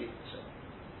definitely won't be eating the shell.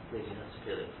 Means you have to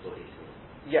peel it before eating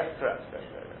it. Yeah, correct.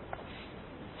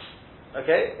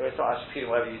 Okay, it's not actually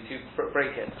peeling whatever you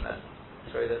break it and then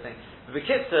throw the thing. The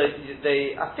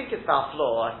Bekitza, I think it's our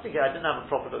flaw. I didn't have a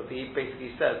proper look, but he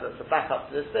basically says that's the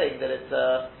backup to this thing, that it's,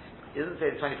 he doesn't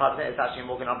say it's 25%, it's actually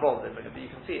Morgan Umbrella, but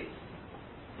you can see it.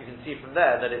 You can see from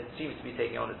there that it seems to be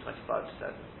taking on at 25%,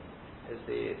 is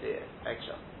the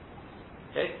eggshell.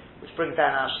 Okay? Which brings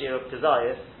down our shear of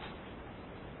Kezias.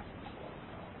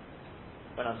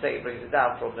 When I'm saying it brings it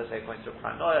down from, let's say, points to a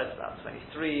prime noya, it's about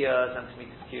 23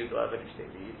 centimeters cubed, or whatever you take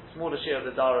the smaller shear of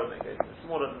the Dara, it goes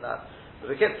smaller than that.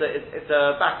 But it's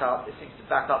a backup, it seems to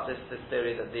back up this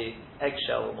theory that the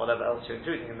eggshell, or whatever else you're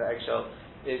including in the eggshell,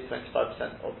 is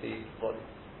 25% of the body.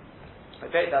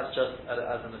 Okay, that's just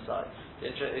as an aside.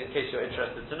 In case you're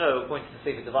interested to know, according to the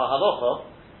Sefer Devar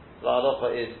Halacha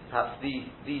is perhaps the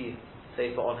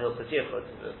Sefer on Hilchos Yichud,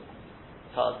 the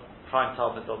prime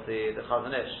Talmud of the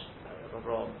Chazon Ish,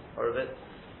 Avraham Horowitz,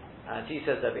 and he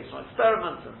says that based on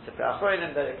experiments and Sefer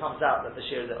Achronim, that it comes out that the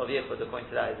shear of Yichud, according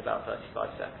to that, is about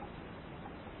 35 seconds.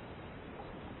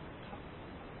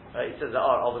 He says there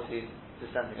are obviously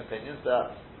dissenting opinions, but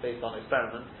that's based on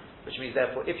experiments, which means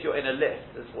therefore if you're in a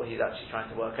lift, that's what he's actually trying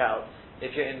to work out,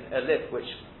 if you're in a lift which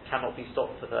cannot be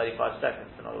stopped for 35 seconds,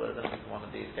 in other words, I think one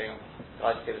of these going on, the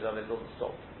ice skating it doesn't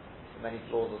stop for many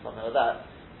floors or something like that,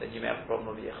 then you may have a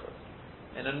problem with Yichud.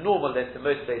 In a normal lift, in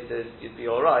most places, you'd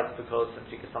be alright, because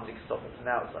somebody can stop it from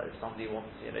the outside. If somebody wants,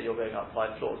 you're going up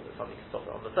 5 floors, but somebody can stop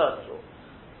it on the 3rd floor.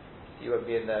 You won't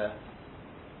be in there,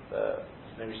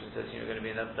 maybe you says you're going to be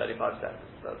in there for 35 seconds.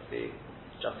 That's the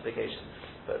justification.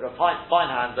 But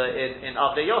Feinhander in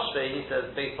Avdei Yoshve, he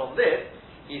says, based on this,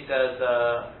 he says,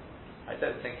 I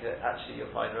don't think that actually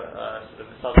you'll find sort of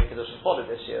Mitzvah Kedushin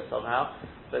followed this year somehow,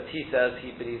 but he says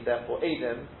he believes therefore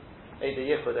Eidah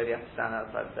Yichud only have to stand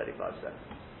outside 35 seconds.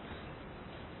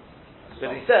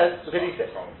 Because he says,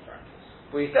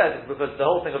 because the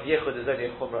whole thing of Yichud is only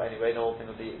a Chumrah anyway, the whole thing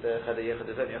of the Cheder Yichud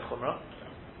is only a Chumrah,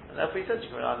 and therefore he says you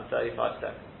can rely on 35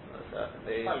 seconds. That's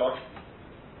my logic.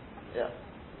 Yeah.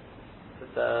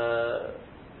 But,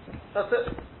 that's it.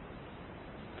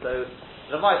 So,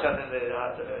 the mic I think they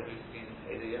had who's been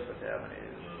Eidah Yichud there, how many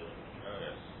is?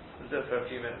 Yes. We'll do it for a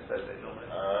few minutes, don't they, normally?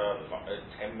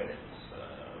 10 minutes.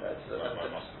 That's Rabbi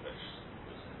Moskovich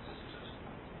was insisted.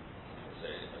 They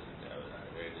did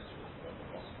with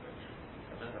Rabbi Moskovich.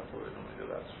 I thought we normally do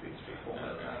about 3, 4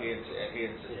 minutes. He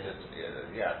insisted,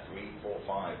 3, 4,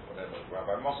 5, whatever.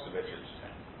 Rabbi Moskovich is 10.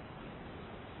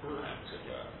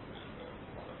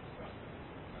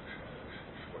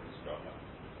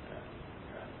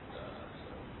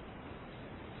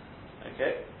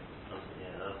 Okay.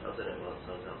 I'll do it whilst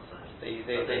I was outside. They eat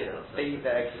the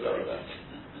eggs slowly.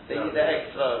 They eat the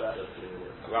eggs slowly.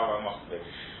 Rabbi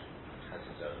Moskovich has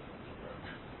his own approach.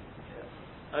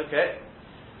 Okay.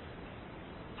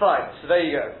 Fine. So there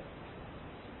you go.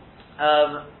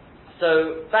 So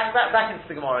back into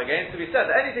the Gemara again. So we said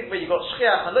that anything where you got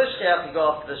shchiach and lo shchiach, you go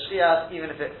after the shchiach, even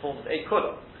if it forms a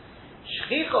kula.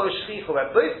 Shchicha or shchicha, where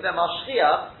both of them are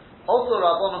shchiach. Also,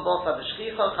 Rabban and Bosa, the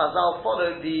shchicha Chazal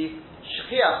followed the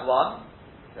shchiach one.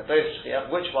 They're both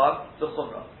shchiach. Which one? The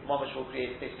chumrah, one which will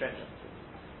create a stringent.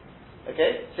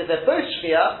 Okay. So if they're both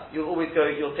shchiach,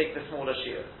 you'll take the smaller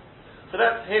shear. So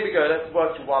here we go. Let's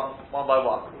work to one by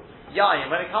one. Yayin.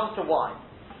 When it comes to wine,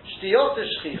 shtiyot is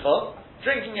shchicha.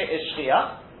 Drinking it is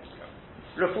shchiach.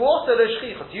 Refuah is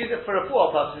shchicha. To use it for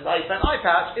refuah purposes, i.e. for an eye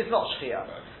patch, is not shchiach.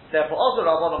 Therefore, also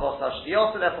Rabban and Bosa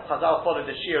shtiyot. Therefore, Chazal followed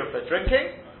the shear for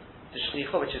drinking. The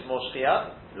shchicha, which is more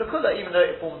shchiach, l'kula, even though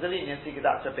it forms a leniency, because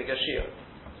that's a bigger shear.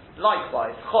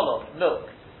 Likewise, cholov,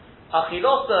 milk,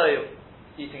 achiloso,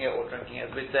 eating it or drinking it,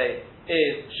 as we say,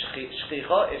 is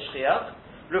shchicha, is shchiach.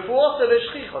 Refuoso is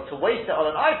shchicha, to waste it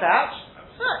on an eye patch,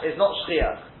 is not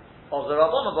shchiach. Also,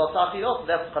 Rabban Abbas achiloso,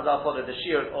 therefore Chazal followed the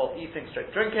shear of eating,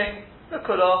 strict drinking,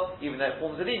 l'kula, even though it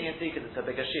forms a leniency, because it's a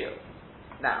bigger shear.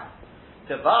 Now,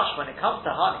 Devash, when it comes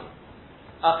to honey,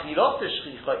 Achilot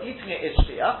shchicha, eating it is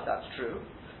shchiach, that's true.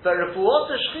 But refuah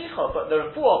shchicha, but the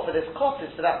refuah for this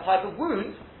cottage, for that type of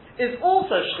wound, is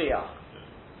also shchiach.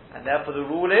 And therefore the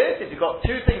rule is, if you've got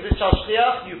two things which are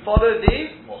shchiach, you follow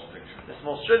the more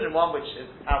stringent one, which is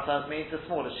outside means the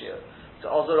smaller shear. So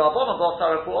also Rabban and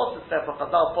Bosa refuah, therefore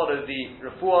Chazal follow the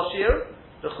refuah shear,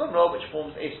 the chumrah, which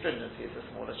forms a stringency, is the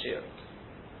smaller shear.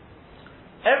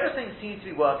 Everything seems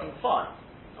to be working fine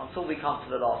until we come to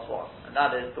the last one, and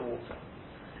that is the water.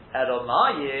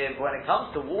 When it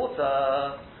comes to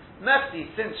water, mefti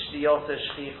since shtiyot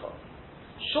shchicha.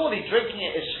 Surely drinking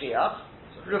it is shchiach.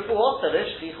 Refuah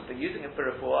is shchicha, but using it for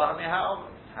refuah, I mean, how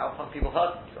often people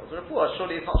hurt themselves? Refuah,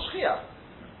 surely it's not shchiach.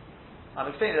 I'm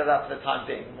explaining that for the time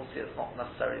being. We'll see it's not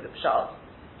necessarily the pshat,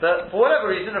 but for whatever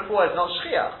reason, refuah is not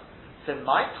shchiach. So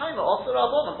my time also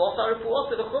Rabban and Bosa refuah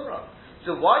to the chumrah.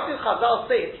 So why do Chazal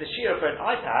say it's the shear for an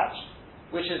eye patch,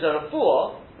 which is a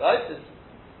refuah, right?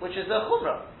 Which is a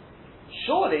chumrah?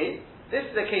 Surely this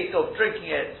is a case of drinking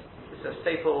it. It's a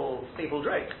staple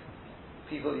drink.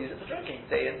 People use it for drinking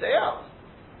day in, day out.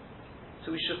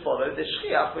 So we should follow the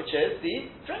shchiach, which is the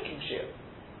drinking shear.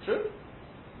 True?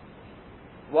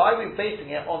 Why are we basing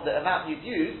it on the amount you'd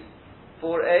use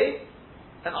for an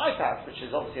eye patch, which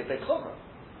is obviously a big chumrah?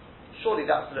 Surely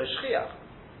that's the shchiach.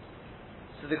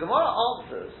 So the Gemara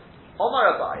answers,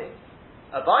 Omar Abaye.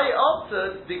 Abaye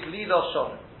answers, Bigli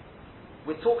Lashon.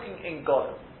 We're talking in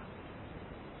Golim.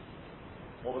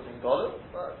 What was in Golim?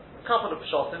 A couple of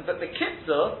pshatim, but the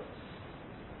kitzur,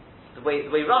 the way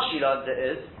Rashi learned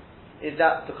it is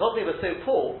that because they were so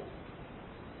poor,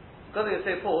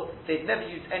 they'd never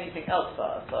used anything else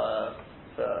for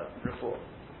refuah.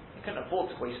 They couldn't afford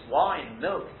to waste wine,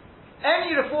 milk.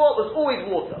 Any refuah was always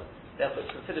water. Therefore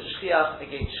it's considered shchiach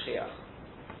against shchiach.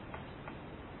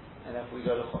 And therefore we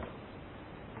go to chum.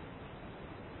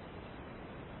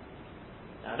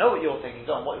 Now I know what you're thinking.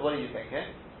 Go on, what are you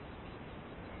thinking?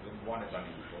 One is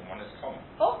unusual, one is common.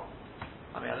 Oh,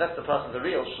 I mean, unless the person's a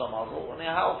real shlomazal, I mean,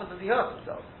 how often does he hurt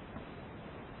himself?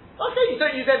 Okay, you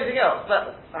don't use anything else,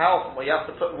 but how often? Well, you have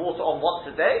to put water on once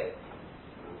a day.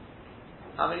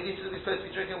 How many liters are we supposed to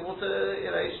be drinking water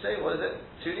each day? What is it?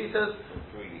 2 liters?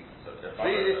 3 liters. 3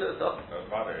 liters.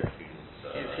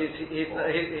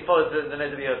 He follows the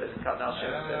nose of the earth and cut down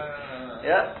sugar.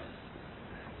 Yeah.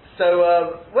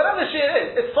 So whatever shear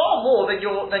is, it's far more than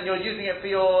you're using it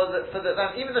than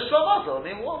even the shlomazal. I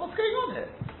mean, what's going on here?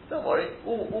 Don't worry,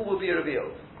 all will be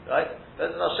revealed, right?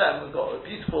 But in Hashem, we've got a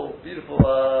beautiful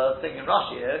thing in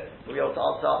Rashi here. We'll be able to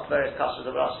answer up various questions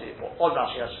of Rashi, or on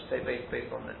Rashi, I should say,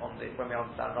 based on the when we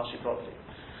understand Rashi properly.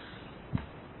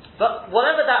 But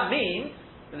whatever that means,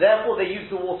 therefore they use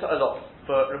the water a lot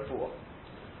for refuah.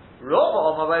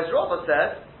 Whereas Rava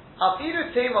says, Afiru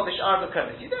tema b'sh'ar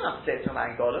b'komis. You don't have to say it to a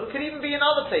man Golim. It could even be in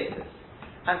other places.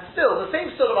 And still, the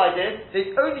same sort of idea,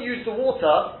 they only use the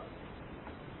water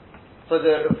for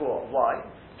the refuah. Why?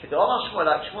 Because Omar Shmuel,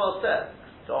 like Shmuel said,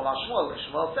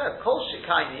 Shmuel said, Kol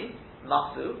shikaini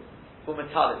masu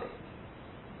u'metalili.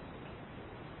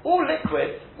 All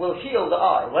liquid will heal the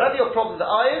eye. Whatever your problem with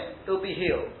the eye is, it will be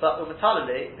healed. But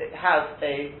u'metalili, it has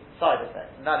a side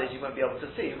effect. And that is you won't be able to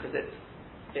see because it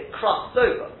crusts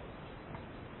over.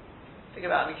 Think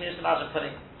about it. I mean, can you just imagine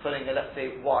putting let's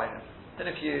say, wine? I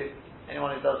don't know if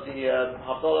anyone who does the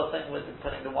Havdalah thing with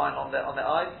putting the wine on their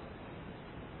eyes.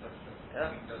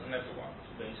 Yeah. Doesn't everyone?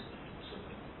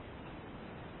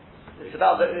 It's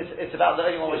about the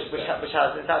only one which has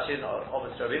it's actually an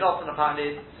obvious story. Often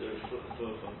apparently it's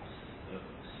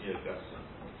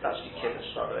actually kiddush,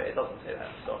 by the way. It doesn't say that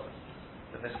in start.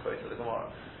 The misquote of the Gemara.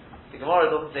 The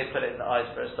Gemara doesn't say put it in the eyes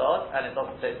for a start, and it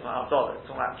doesn't say it's about Havdalah. It's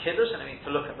talking about kiddush, and it means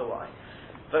to look at the wine.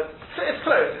 But it's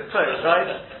close, right?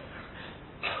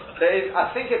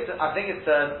 I've been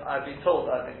told,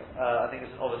 I think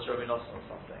it's an obvious Rabbinos or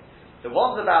something. The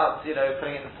ones about,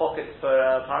 putting it in the pockets for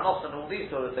Paranos and all these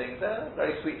sort of things, they're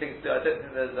very sweet things to do. I don't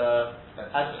think there's a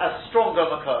stronger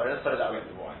makar, let's put it that way.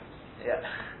 Yeah.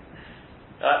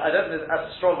 I don't think there's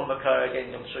as strong a makar,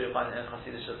 again, I'm sure you'll find it in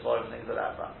Hasidic Shasvar and things like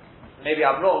that, but maybe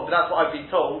I'm wrong, but that's what I've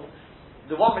been told.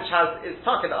 The one which is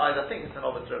tucked in the eyes, I think it's an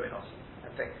obvious Rabbinos.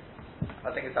 I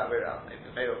think it's that way around.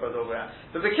 Maybe it goes all the way around.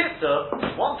 But the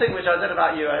kitzur, one thing which I don't know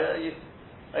about you, I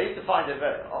used to find it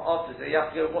after, so you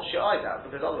have to go wash your eyes out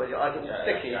because otherwise your eyes are all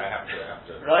sticky. Yeah, I have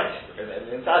to. Right?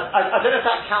 So I don't know if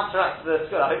that counteracts the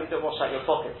school. I hope you don't wash out your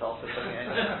pockets after putting it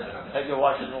in. I hope your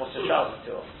wife doesn't wash your trousers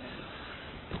too often.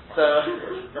 So,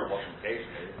 don't wash them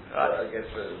occasionally. Right. I guess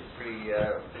pretty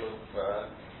full of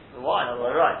the wine,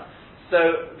 right.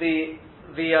 So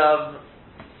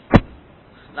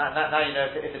now you know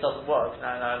if it doesn't work.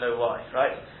 Now I know why,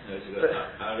 right? No,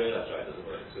 I realise why it doesn't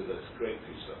work. So that's great for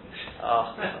you, something.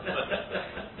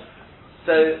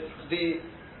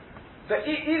 But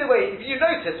either way, if you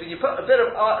notice when you put a bit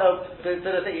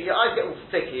of thing, your eyes get all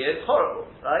sticky. It's horrible,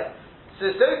 right?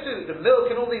 So too, the milk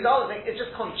and all these other things, it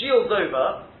just congeals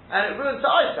over and it ruins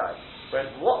the eyesight. Whereas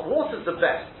water's the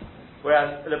best.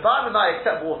 Whereas the Ba'am and I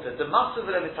accept water. The master of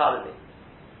the vitality.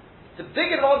 The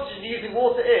big advantage of using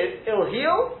water is it'll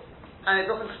heal and it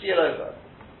doesn't congeal over.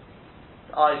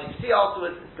 The eyes, you can see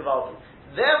afterwards, it's gavaldi.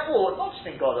 Therefore, not just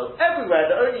in Godel, everywhere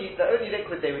the only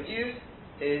liquid they would use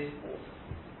is water.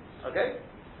 Okay?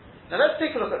 Now let's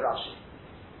take a look at Rashi.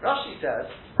 Rashi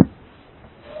says,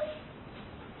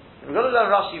 we've got to learn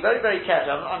Rashi very, very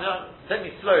carefully. I'm take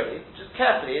me slowly, just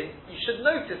carefully, and you should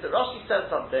notice that Rashi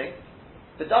says something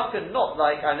but Dafka not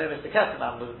like I know Mr.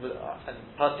 Kesselman was, and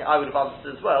personally I would have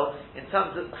understood as well, in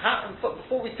terms of how, and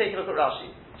before we take a look at Rashi,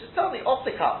 just tell me off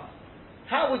the cuff,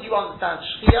 how would you understand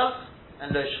Shchiach and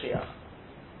Lo Shchiach?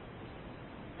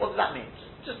 What does that mean?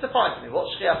 Just define to me, what's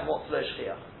Shchiach and what's Lo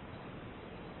Shchiach?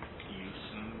 Use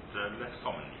and less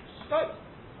common use. Right.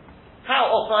 How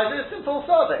often, I did a simple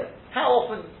survey, how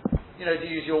often, do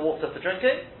you use your water for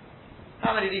drinking?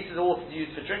 How many litres of water do you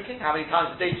use for drinking? How many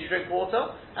times a day do you drink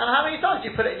water? And how many times do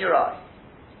you put it in your eye?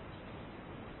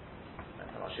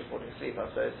 I'm actually falling asleep, I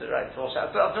suppose, so right, to wash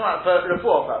out. But I'm talking about for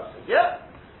refuah purposes, yeah?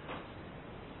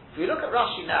 If we look at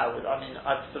Rashi now,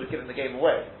 I've sort of given the game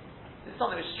away. This is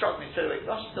something which struck me straight away.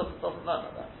 Rashi doesn't learn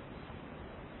like that.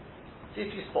 See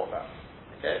if you spot that.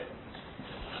 Okay?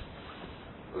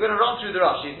 We're going to run through the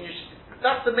Rashi, and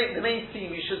that's the main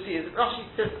theme you should see, is that Rashi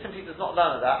simply does not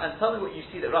learn that, and tell me what you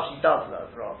see that Rashi does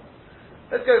learn, rather.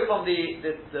 Let's go from the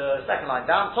second line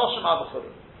down. Toshem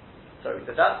Abuchuru. Sorry, we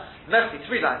said that. Mechti,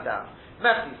 3 lines down.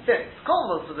 Mechti, 6.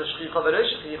 Kol Milsa the Shchicha V'Lo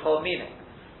Shchicha, meaning,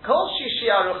 Kol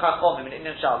Shishi Aruch HaChomim in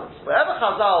Inyan Shabbos. Wherever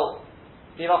Chazal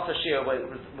gave up to Shir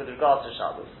with regards to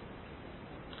Shabbos.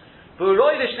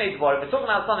 V'Uroi L'Shnei Dvorim, we're talking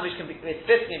about something which can be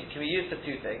used for 2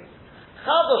 things.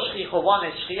 Chazal Shchicha, one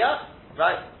is Shchiach,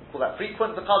 right? Call that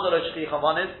frequent. The Chazal Shchicha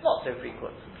one is not so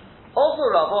frequent. Also,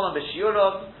 Rabbanon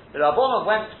b'Shiurim, the Rabbanon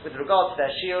went with regard to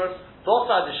their shiur,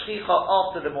 Bosai the Shchicha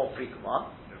after the more frequent one.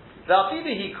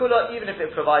 V'afivi hikula, even if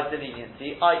it provides the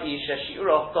leniency, i.e.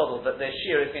 Sheshiurah Godel, that their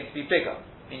shiur is going to be bigger,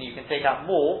 meaning you can take out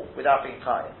more without being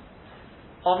chayav.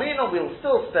 Amina will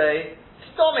still say,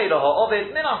 Stomei laha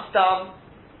ovid minastam.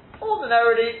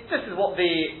 Ordinarily, this is what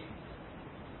the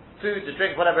food, the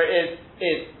drink, whatever it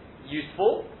is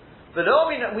useful. But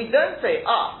we don't say,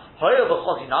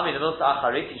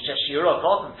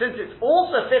 since it's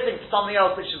also fitting for something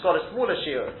else which has got a smaller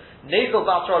shear,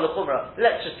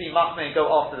 let's just be machmir and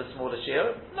go after the smaller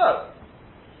shear. No.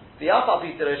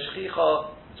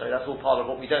 Sorry, that's all part of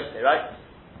what we don't say, right?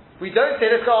 We don't say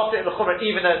let's go after it l'chumra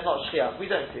even though it's not shchiach. We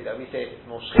don't say that. We say if it's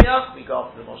more shchiach, we go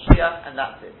after the more shchiach, and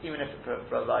that's it, even if it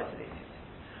provides an idiot.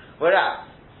 Whereas,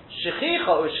 Shechicha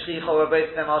or Shchicha, we're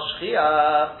both them are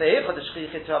Shchiach. Teicha the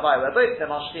Shchicha to Havai, we're both them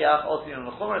are Shchiach. Also, in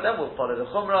the Chumrah, then we'll follow the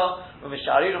Chumrah. We're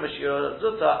Misharin or Mishir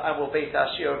Zuta, and we'll base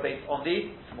our Shir based on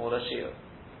the smaller Shir.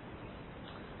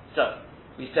 So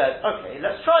we said, okay,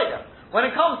 let's try them. When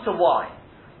it comes to wine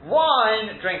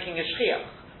drinking is Shchiach.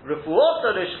 Refuah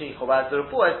so the Shchicha, whereas the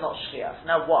Refuah is not Shchiach.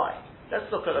 Now why? Let's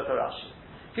look at Rashi.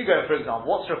 If you go, for example,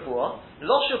 what's Refuah?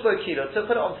 Losh Refuah Kilo, to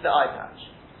put it onto the eye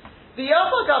patch. The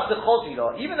Yavagav the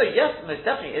Chozila, even though yes, most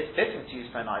definitely it's fitting to use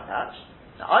for an eye patch.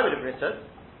 Now I would have said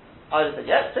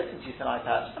yes, fitting to use for an eye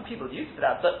patch. Some people use it for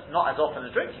that, but not as often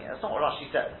as drinking. That's not what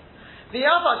Rashi says. The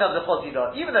Yavagav the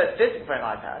Chozila, even though it's fitting for an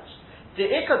eye patch,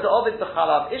 the Ikka the Ovid the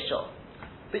Chalav Isha.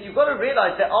 But you've got to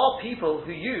realize there are people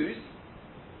who use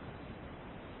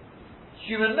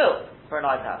human milk for an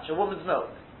eye patch, a woman's milk.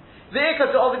 The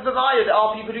Ikka the Ovid the Maya, there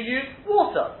are people who use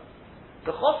water.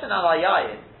 The Chosin al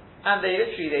Ayayin, and they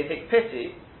take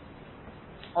pity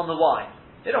on the wine.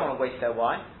 They don't want to waste their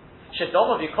wine.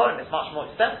 Shedom of Yikorim is much more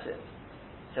expensive.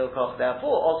 Therefore, they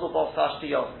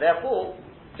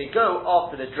go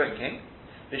after the drinking.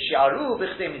 The shiaru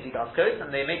b'chdei mizigaskos, and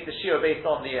they make the shiur based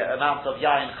on the amount of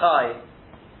yayin chai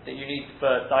that you need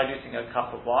for diluting a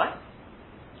cup of wine,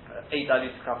 a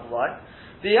diluted cup of wine.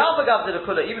 The avagav de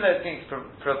kula, even though it's going to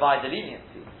provide the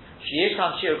leniency.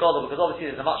 Sheishan shear godel, because obviously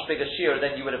there's a much bigger shear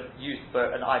than you would have used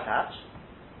for an eye patch.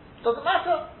 Doesn't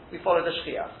matter. We follow the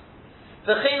shchiach.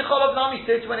 The chein cholav nami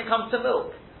says when it comes to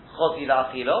milk, chozila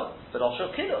achilo, but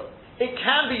also kilo. It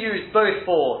can be used both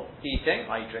for eating,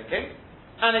 i.e. drinking,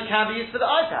 and it can be used for the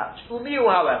eye patch. Umiu,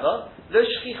 however, lo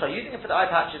shchicha, using it for the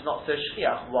eye patch is not so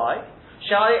shchiach. Why?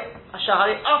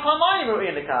 Shahari afamayim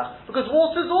ru'in, because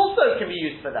waters also can be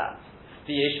used for that.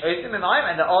 The yesh osim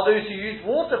imayim, and there are those who use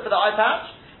water for the eye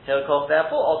patch.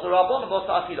 Therefore, also Rabban of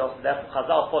Achilos, therefore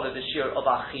Chazal followed the shear of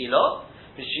Achilo,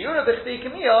 the shear of B'chdei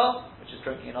Kemiyah, which is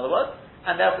drinking in other words,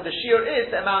 and therefore the shear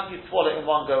is the amount you swallow in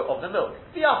one go of the milk.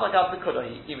 The Afagav the Kula,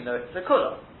 even though it's the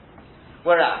Kula.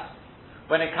 Whereas,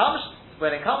 when it comes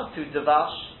to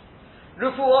Devash,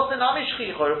 Rufuos and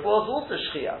Amishchicha, Rufuos also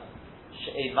Shchiach.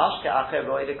 She'ed Mashke Acher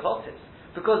Roi de Kotis.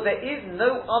 Because there is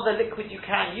no other liquid you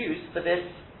can use for this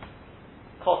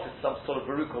Kotis, some sort of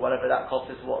Baruch or whatever that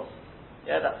Kotis was.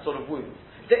 Yeah, that sort of wound.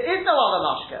 There is no other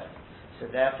mashke. So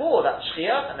therefore, that's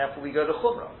shchiach, and therefore we go to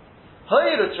chumrah.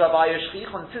 Hoyerut Rabbayu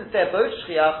shchiach, and since they're both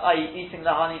shchiach, i.e. eating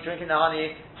the honey, drinking the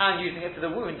honey, and using it for the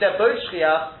wound, they're both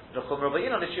shchiach, the chumrah, but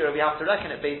in on the shira, we have to reckon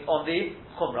it based on the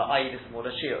chumrah, i.e. the smaller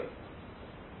shira.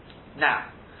 Now,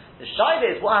 the shaila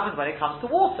is what happens when it comes to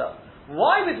water.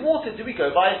 Why with water do we go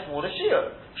by a smaller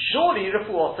shiur? Surely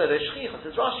refuah also the shchiach.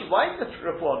 Says Rashi, why is the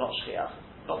refuah not shchiach?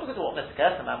 Not because of what Mr.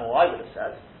 Kessamam or I would have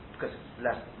said, because it's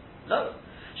less. No.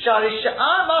 Because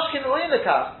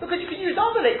you can use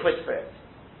other liquids for it.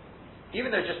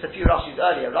 Even though just a few Rashis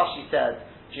earlier, Rashi said,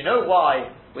 do you know why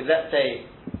with, let's say,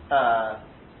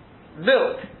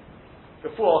 milk,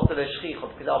 refuah also the shchiach,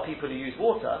 because there are people who use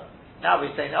water? Now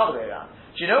we're saying the other way around.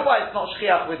 Do you know why it's not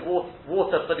shchiach with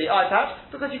water for the eye patch?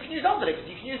 Because you can use other liquids.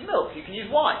 You can use milk. You can use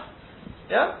wine.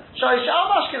 Yeah? There are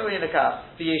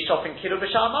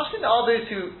those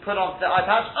who put onto the eye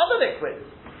patch other liquids.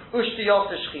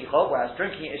 Whereas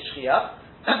drinking is shchiach.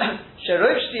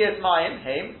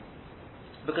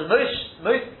 Because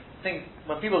most things,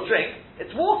 when people drink,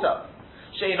 it's water.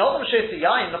 The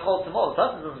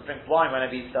person doesn't drink wine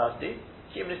whenever he's thirsty.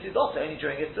 Only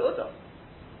during his su'udah.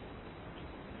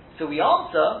 So we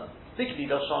answer,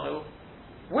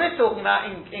 we're talking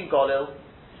about in Golil,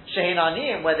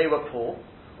 Shehinaniyim, where they were poor,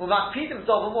 Umakpidim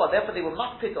Zovamor, therefore they were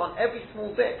makpid on every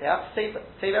small bit, they have to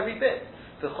save every bit.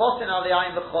 And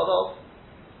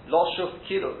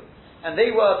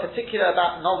they were particular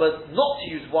about numbers not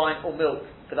to use wine or milk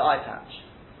for the eye patch.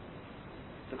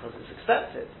 Because it's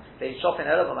expensive. They shop in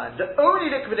Erevaman. The only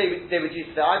liquid they would use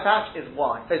for the eye patch is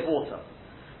water.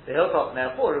 The Hilchot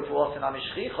therefore refuah in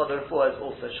Amishchich, the refuah is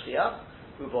also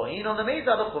shchiach. Ubohin on the Meiza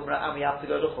the Chumrah, and we have to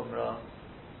go to Chumrah.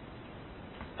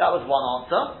 That was one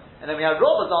answer, and then we had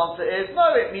Rob's answer is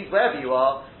no, it means wherever you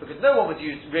are, because no one would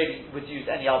use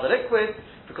any other liquid,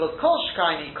 because kol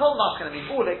shkaini, kol mashkana means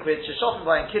all liquids. Sheshofim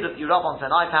by and kiddup you rub onto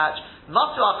an eye patch.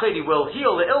 Matzu akredi will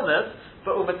heal the illness,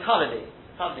 but umatalali.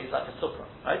 Talali is like a sukkah,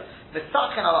 right? The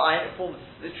sakhan al eye, it forms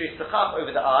literally sachaf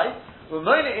over the eye.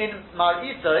 Umona in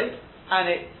mar'isoi. And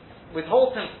it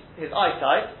withholds his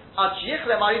eyesight,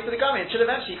 until eventually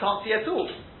he can't see at all.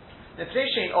 The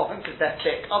Treshin often, because they're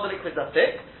thick, other liquids are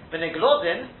thick, when they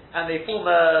glozin, and they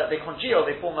congeal,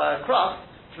 they form a crust,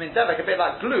 which means they're like a bit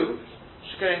like glue,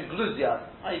 shkoin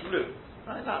gluzia, i.e. glue.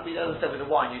 Right? That would be, as I said, with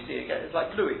the wine you see again, it's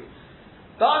like gluey.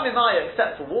 Ba'amimaya,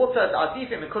 except for water, the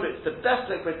adifim mekulit, it's the best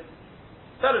liquid,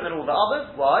 better than all the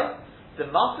others. Why?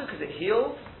 The masu, because it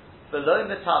heals below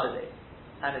metalide,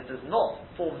 and it does not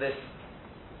form this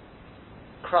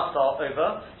crust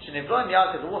over. Shenivloim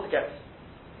yad, because the water gets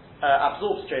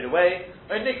absorbed straight away.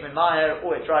 Or nikmin maher,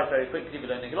 or it dries very quickly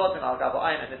below niglotin al gabo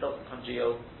ayin, and it doesn't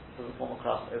congeal, doesn't form a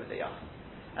crust over the yach.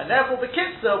 And therefore, the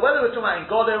kitzah, whether we're talking about in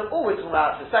Godel or we're talking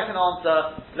about the second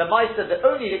answer, Lamaisa, the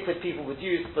only liquid people would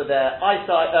use for their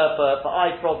eyesight, for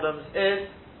eye problems is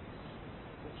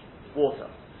water.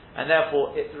 And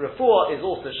therefore, its refuah is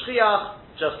also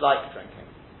shchiach, just like drinking.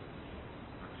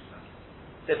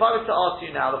 So if I was to ask you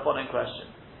now the following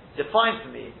question, define for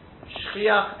me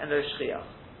shchiach and lo shchiach.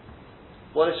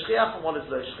 What is shchiach and what is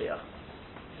lo shchiach?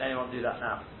 Can anyone do that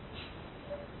now?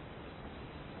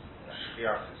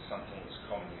 Shchiach is something that's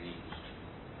commonly used.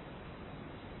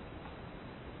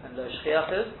 And lo shchiach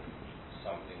is?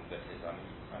 Something that is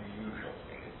unusual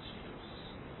in its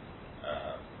use.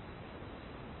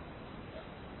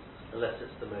 Unless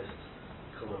it's the most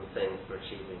common thing for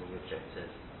achieving the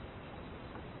objective.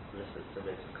 Unless it's the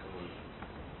most common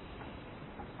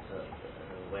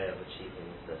way of achieving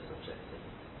a certain objective.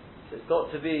 So it's got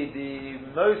to be the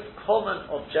most common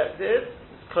objective.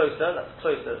 It's closer, that's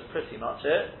pretty much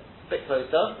it. A bit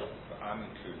closer. But I'm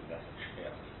including that in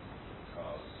shchiach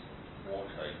because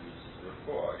water uses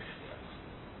refuah shchiach.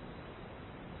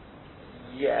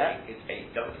 Yeah.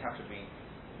 It doesn't have to be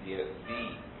the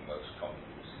most common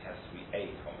use, it has to be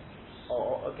a common use.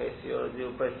 Oh, okay, so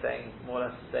you're both saying more or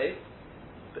less the same.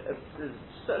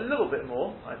 Just a little bit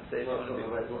more, I'd say. What is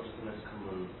the most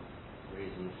common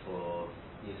reason for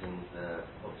using the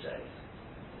object?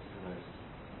 It's the most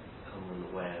common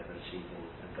way of achieving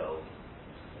a goal.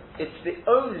 It's the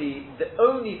only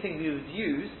thing you would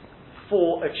use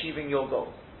for achieving your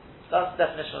goal. That's the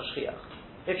definition of shchiach.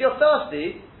 If you're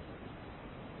thirsty,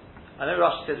 I know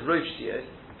Rashi says rosh tiyos,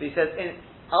 but he says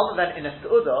other than in a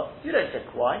su'udah, you don't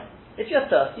drink wine. If you're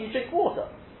thirsty, you drink water.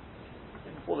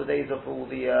 Before the days of all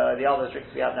the other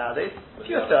drinks we have nowadays. If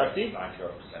you're thirsty,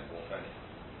 90% water.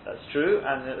 that's true,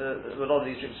 and a lot of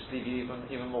these drinks just leave you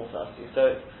even more thirsty.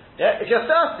 So, yeah, if you're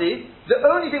thirsty, the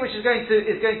only thing which is going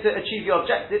to achieve your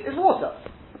objective is water.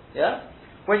 Yeah,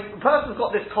 when a person's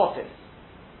got this kotis,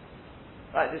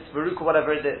 right, this baruch or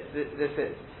whatever this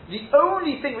is, the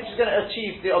only thing which is going to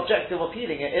achieve the objective of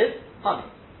healing it is honey.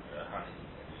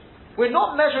 We're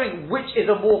not measuring which is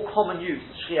a more common use,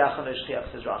 shchiach and no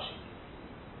shchiach, says Rashi.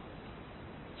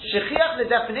 Shchiach, the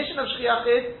definition of shchiach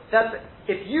is that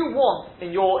if you want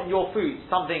in your food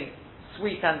something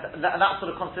sweet and that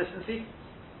sort of consistency,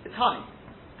 it's honey.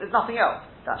 there's nothing else.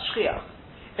 That's shchiach.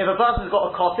 If a person's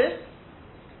got a cottage,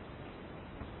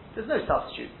 there's no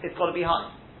substitute. It's got to be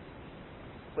honey.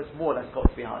 Well, it's more or less got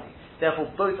to be honey. Therefore,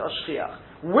 both are shchiach.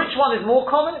 Which one is more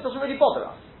common? It doesn't really bother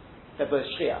us. They're both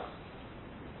shchiach.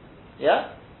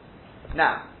 Yeah?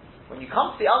 Now, when you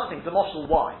come to the other things, the moshel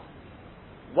wine.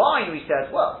 Wine, we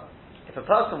said, well, if a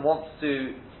person wants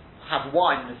to have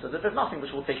wine in the suda, there's nothing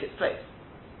which will take its place.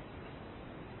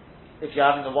 If you're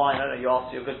having the wine, I don't know, you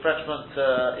ask your good Frenchman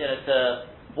to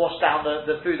wash down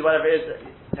the food or whatever it is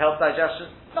to help digestion,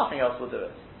 nothing else will do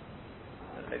it.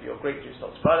 Maybe your grape juice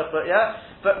not right, but yeah.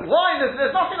 But wine,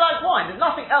 there's nothing like wine. There's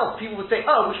nothing else people would say,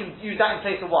 oh, we can use that in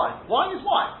place of wine. Wine is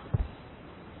wine.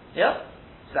 Yeah?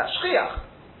 So that's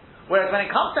shchiach. Whereas when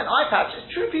it comes to an eye patch, it's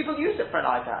true people use it for an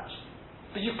eye patch.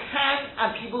 But you can,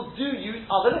 and people do use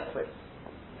other liquids.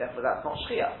 Therefore that's not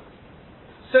shchiach.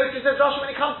 So too says Rashi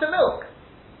when it comes to milk.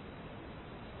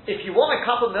 If you want a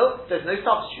cup of milk, there's no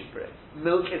substitute for it.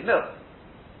 Milk is milk.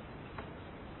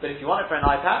 But if you want it for an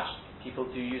eye patch,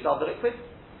 people do use other liquids.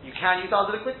 You can use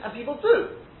other liquids, and people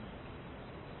do.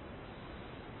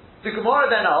 The Gemara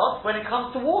then asks, when it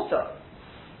comes to water,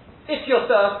 if you're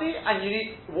thirsty and you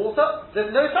need water, there's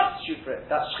no substitute for it.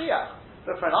 That's shchiach.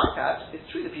 But for an eye patch, it's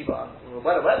true that people are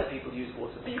well aware that people use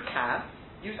water, but you can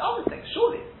use other things,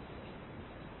 surely.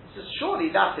 So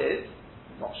surely that is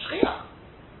not shchiach.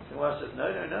 The Gemara says, no.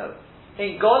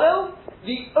 In Golel,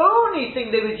 the only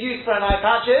thing they would use for an eye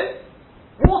patch is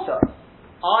water.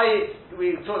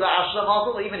 We talked about Ashlam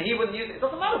Hazel, even he wouldn't use it. It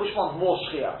doesn't matter which one's more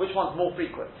shchiach, which one's more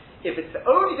frequent. If it's the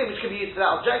only thing which can be used for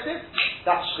that objective,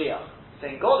 that's shchiach. So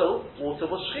in Godel, water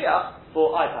was shchiach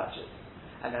for eye patches.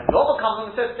 And then Rava comes along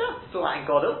and says, yeah, it's all right in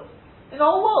Godel. In the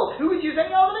whole world, who would use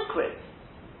any other liquid?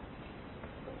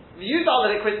 If you use other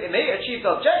liquids, it may achieve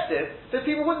the objective, but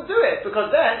people wouldn't do it,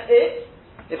 because then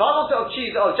if I want to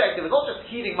achieve the objective, it's not just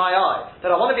heating my eye,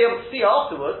 that I want to be able to see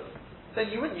afterwards,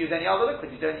 then you wouldn't use any other liquid,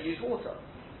 you'd only use water.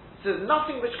 So there's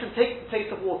nothing which can take the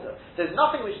taste of water. There's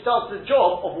nothing which does the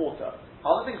job of water.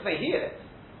 Other things may heal it.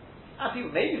 And people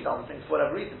may use other things for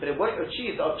whatever reason, but it won't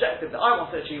achieve the objective that I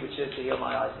want to achieve, which is to heal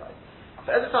my eyesight.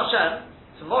 For Ezra Hashem,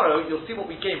 tomorrow you'll see what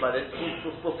we gain by this.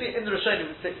 We'll see in the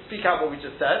Rishonim speak out what we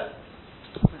just said.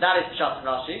 That is Pshat and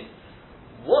Rashi.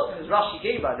 What does Rashi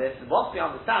gain by this? And once we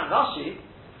understand Rashi,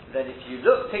 then if you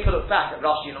take a look back at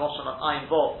Rashi and Moshe on Ayin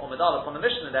Bo or Medalef on the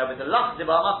Mishnah there with the Lach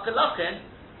Dibar Maskeh Lachin,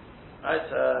 right?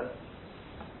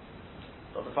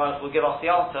 Dr. Faris will give us the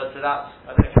answer to that.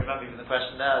 I don't know if you remember even the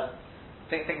question there.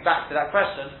 Think back to that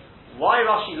question. Why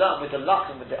Rashi learned with the Lach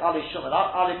and with the Ali Shum and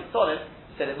Ali B'Tzolim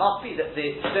said it must be that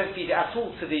you don't feed it at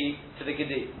all to the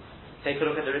Gedi. Take a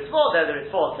look at the Ritzvah there. The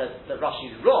Ritzvah says that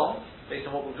Rashi is wrong based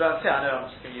on what we've learned here. I know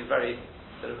I'm just giving you very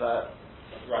sort of.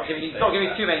 Not giving you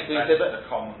too many clues here, but the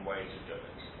common way to do it.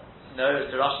 No,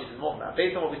 to Rashi is more than that.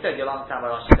 Based on what we said, you'll understand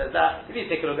why Rashi says that. If you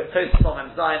take a look at Tosfos on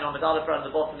Mem Zayin on Medalef around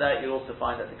the bottom there, you'll also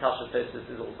find that the Kasha Tosfos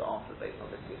is also answered based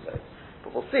on this. So,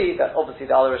 but we'll see that obviously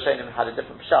the other Rishonim had a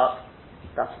different pshat.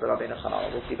 That's the Rabbeinu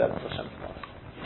Chananel. We'll see that in Hashem tomorrow.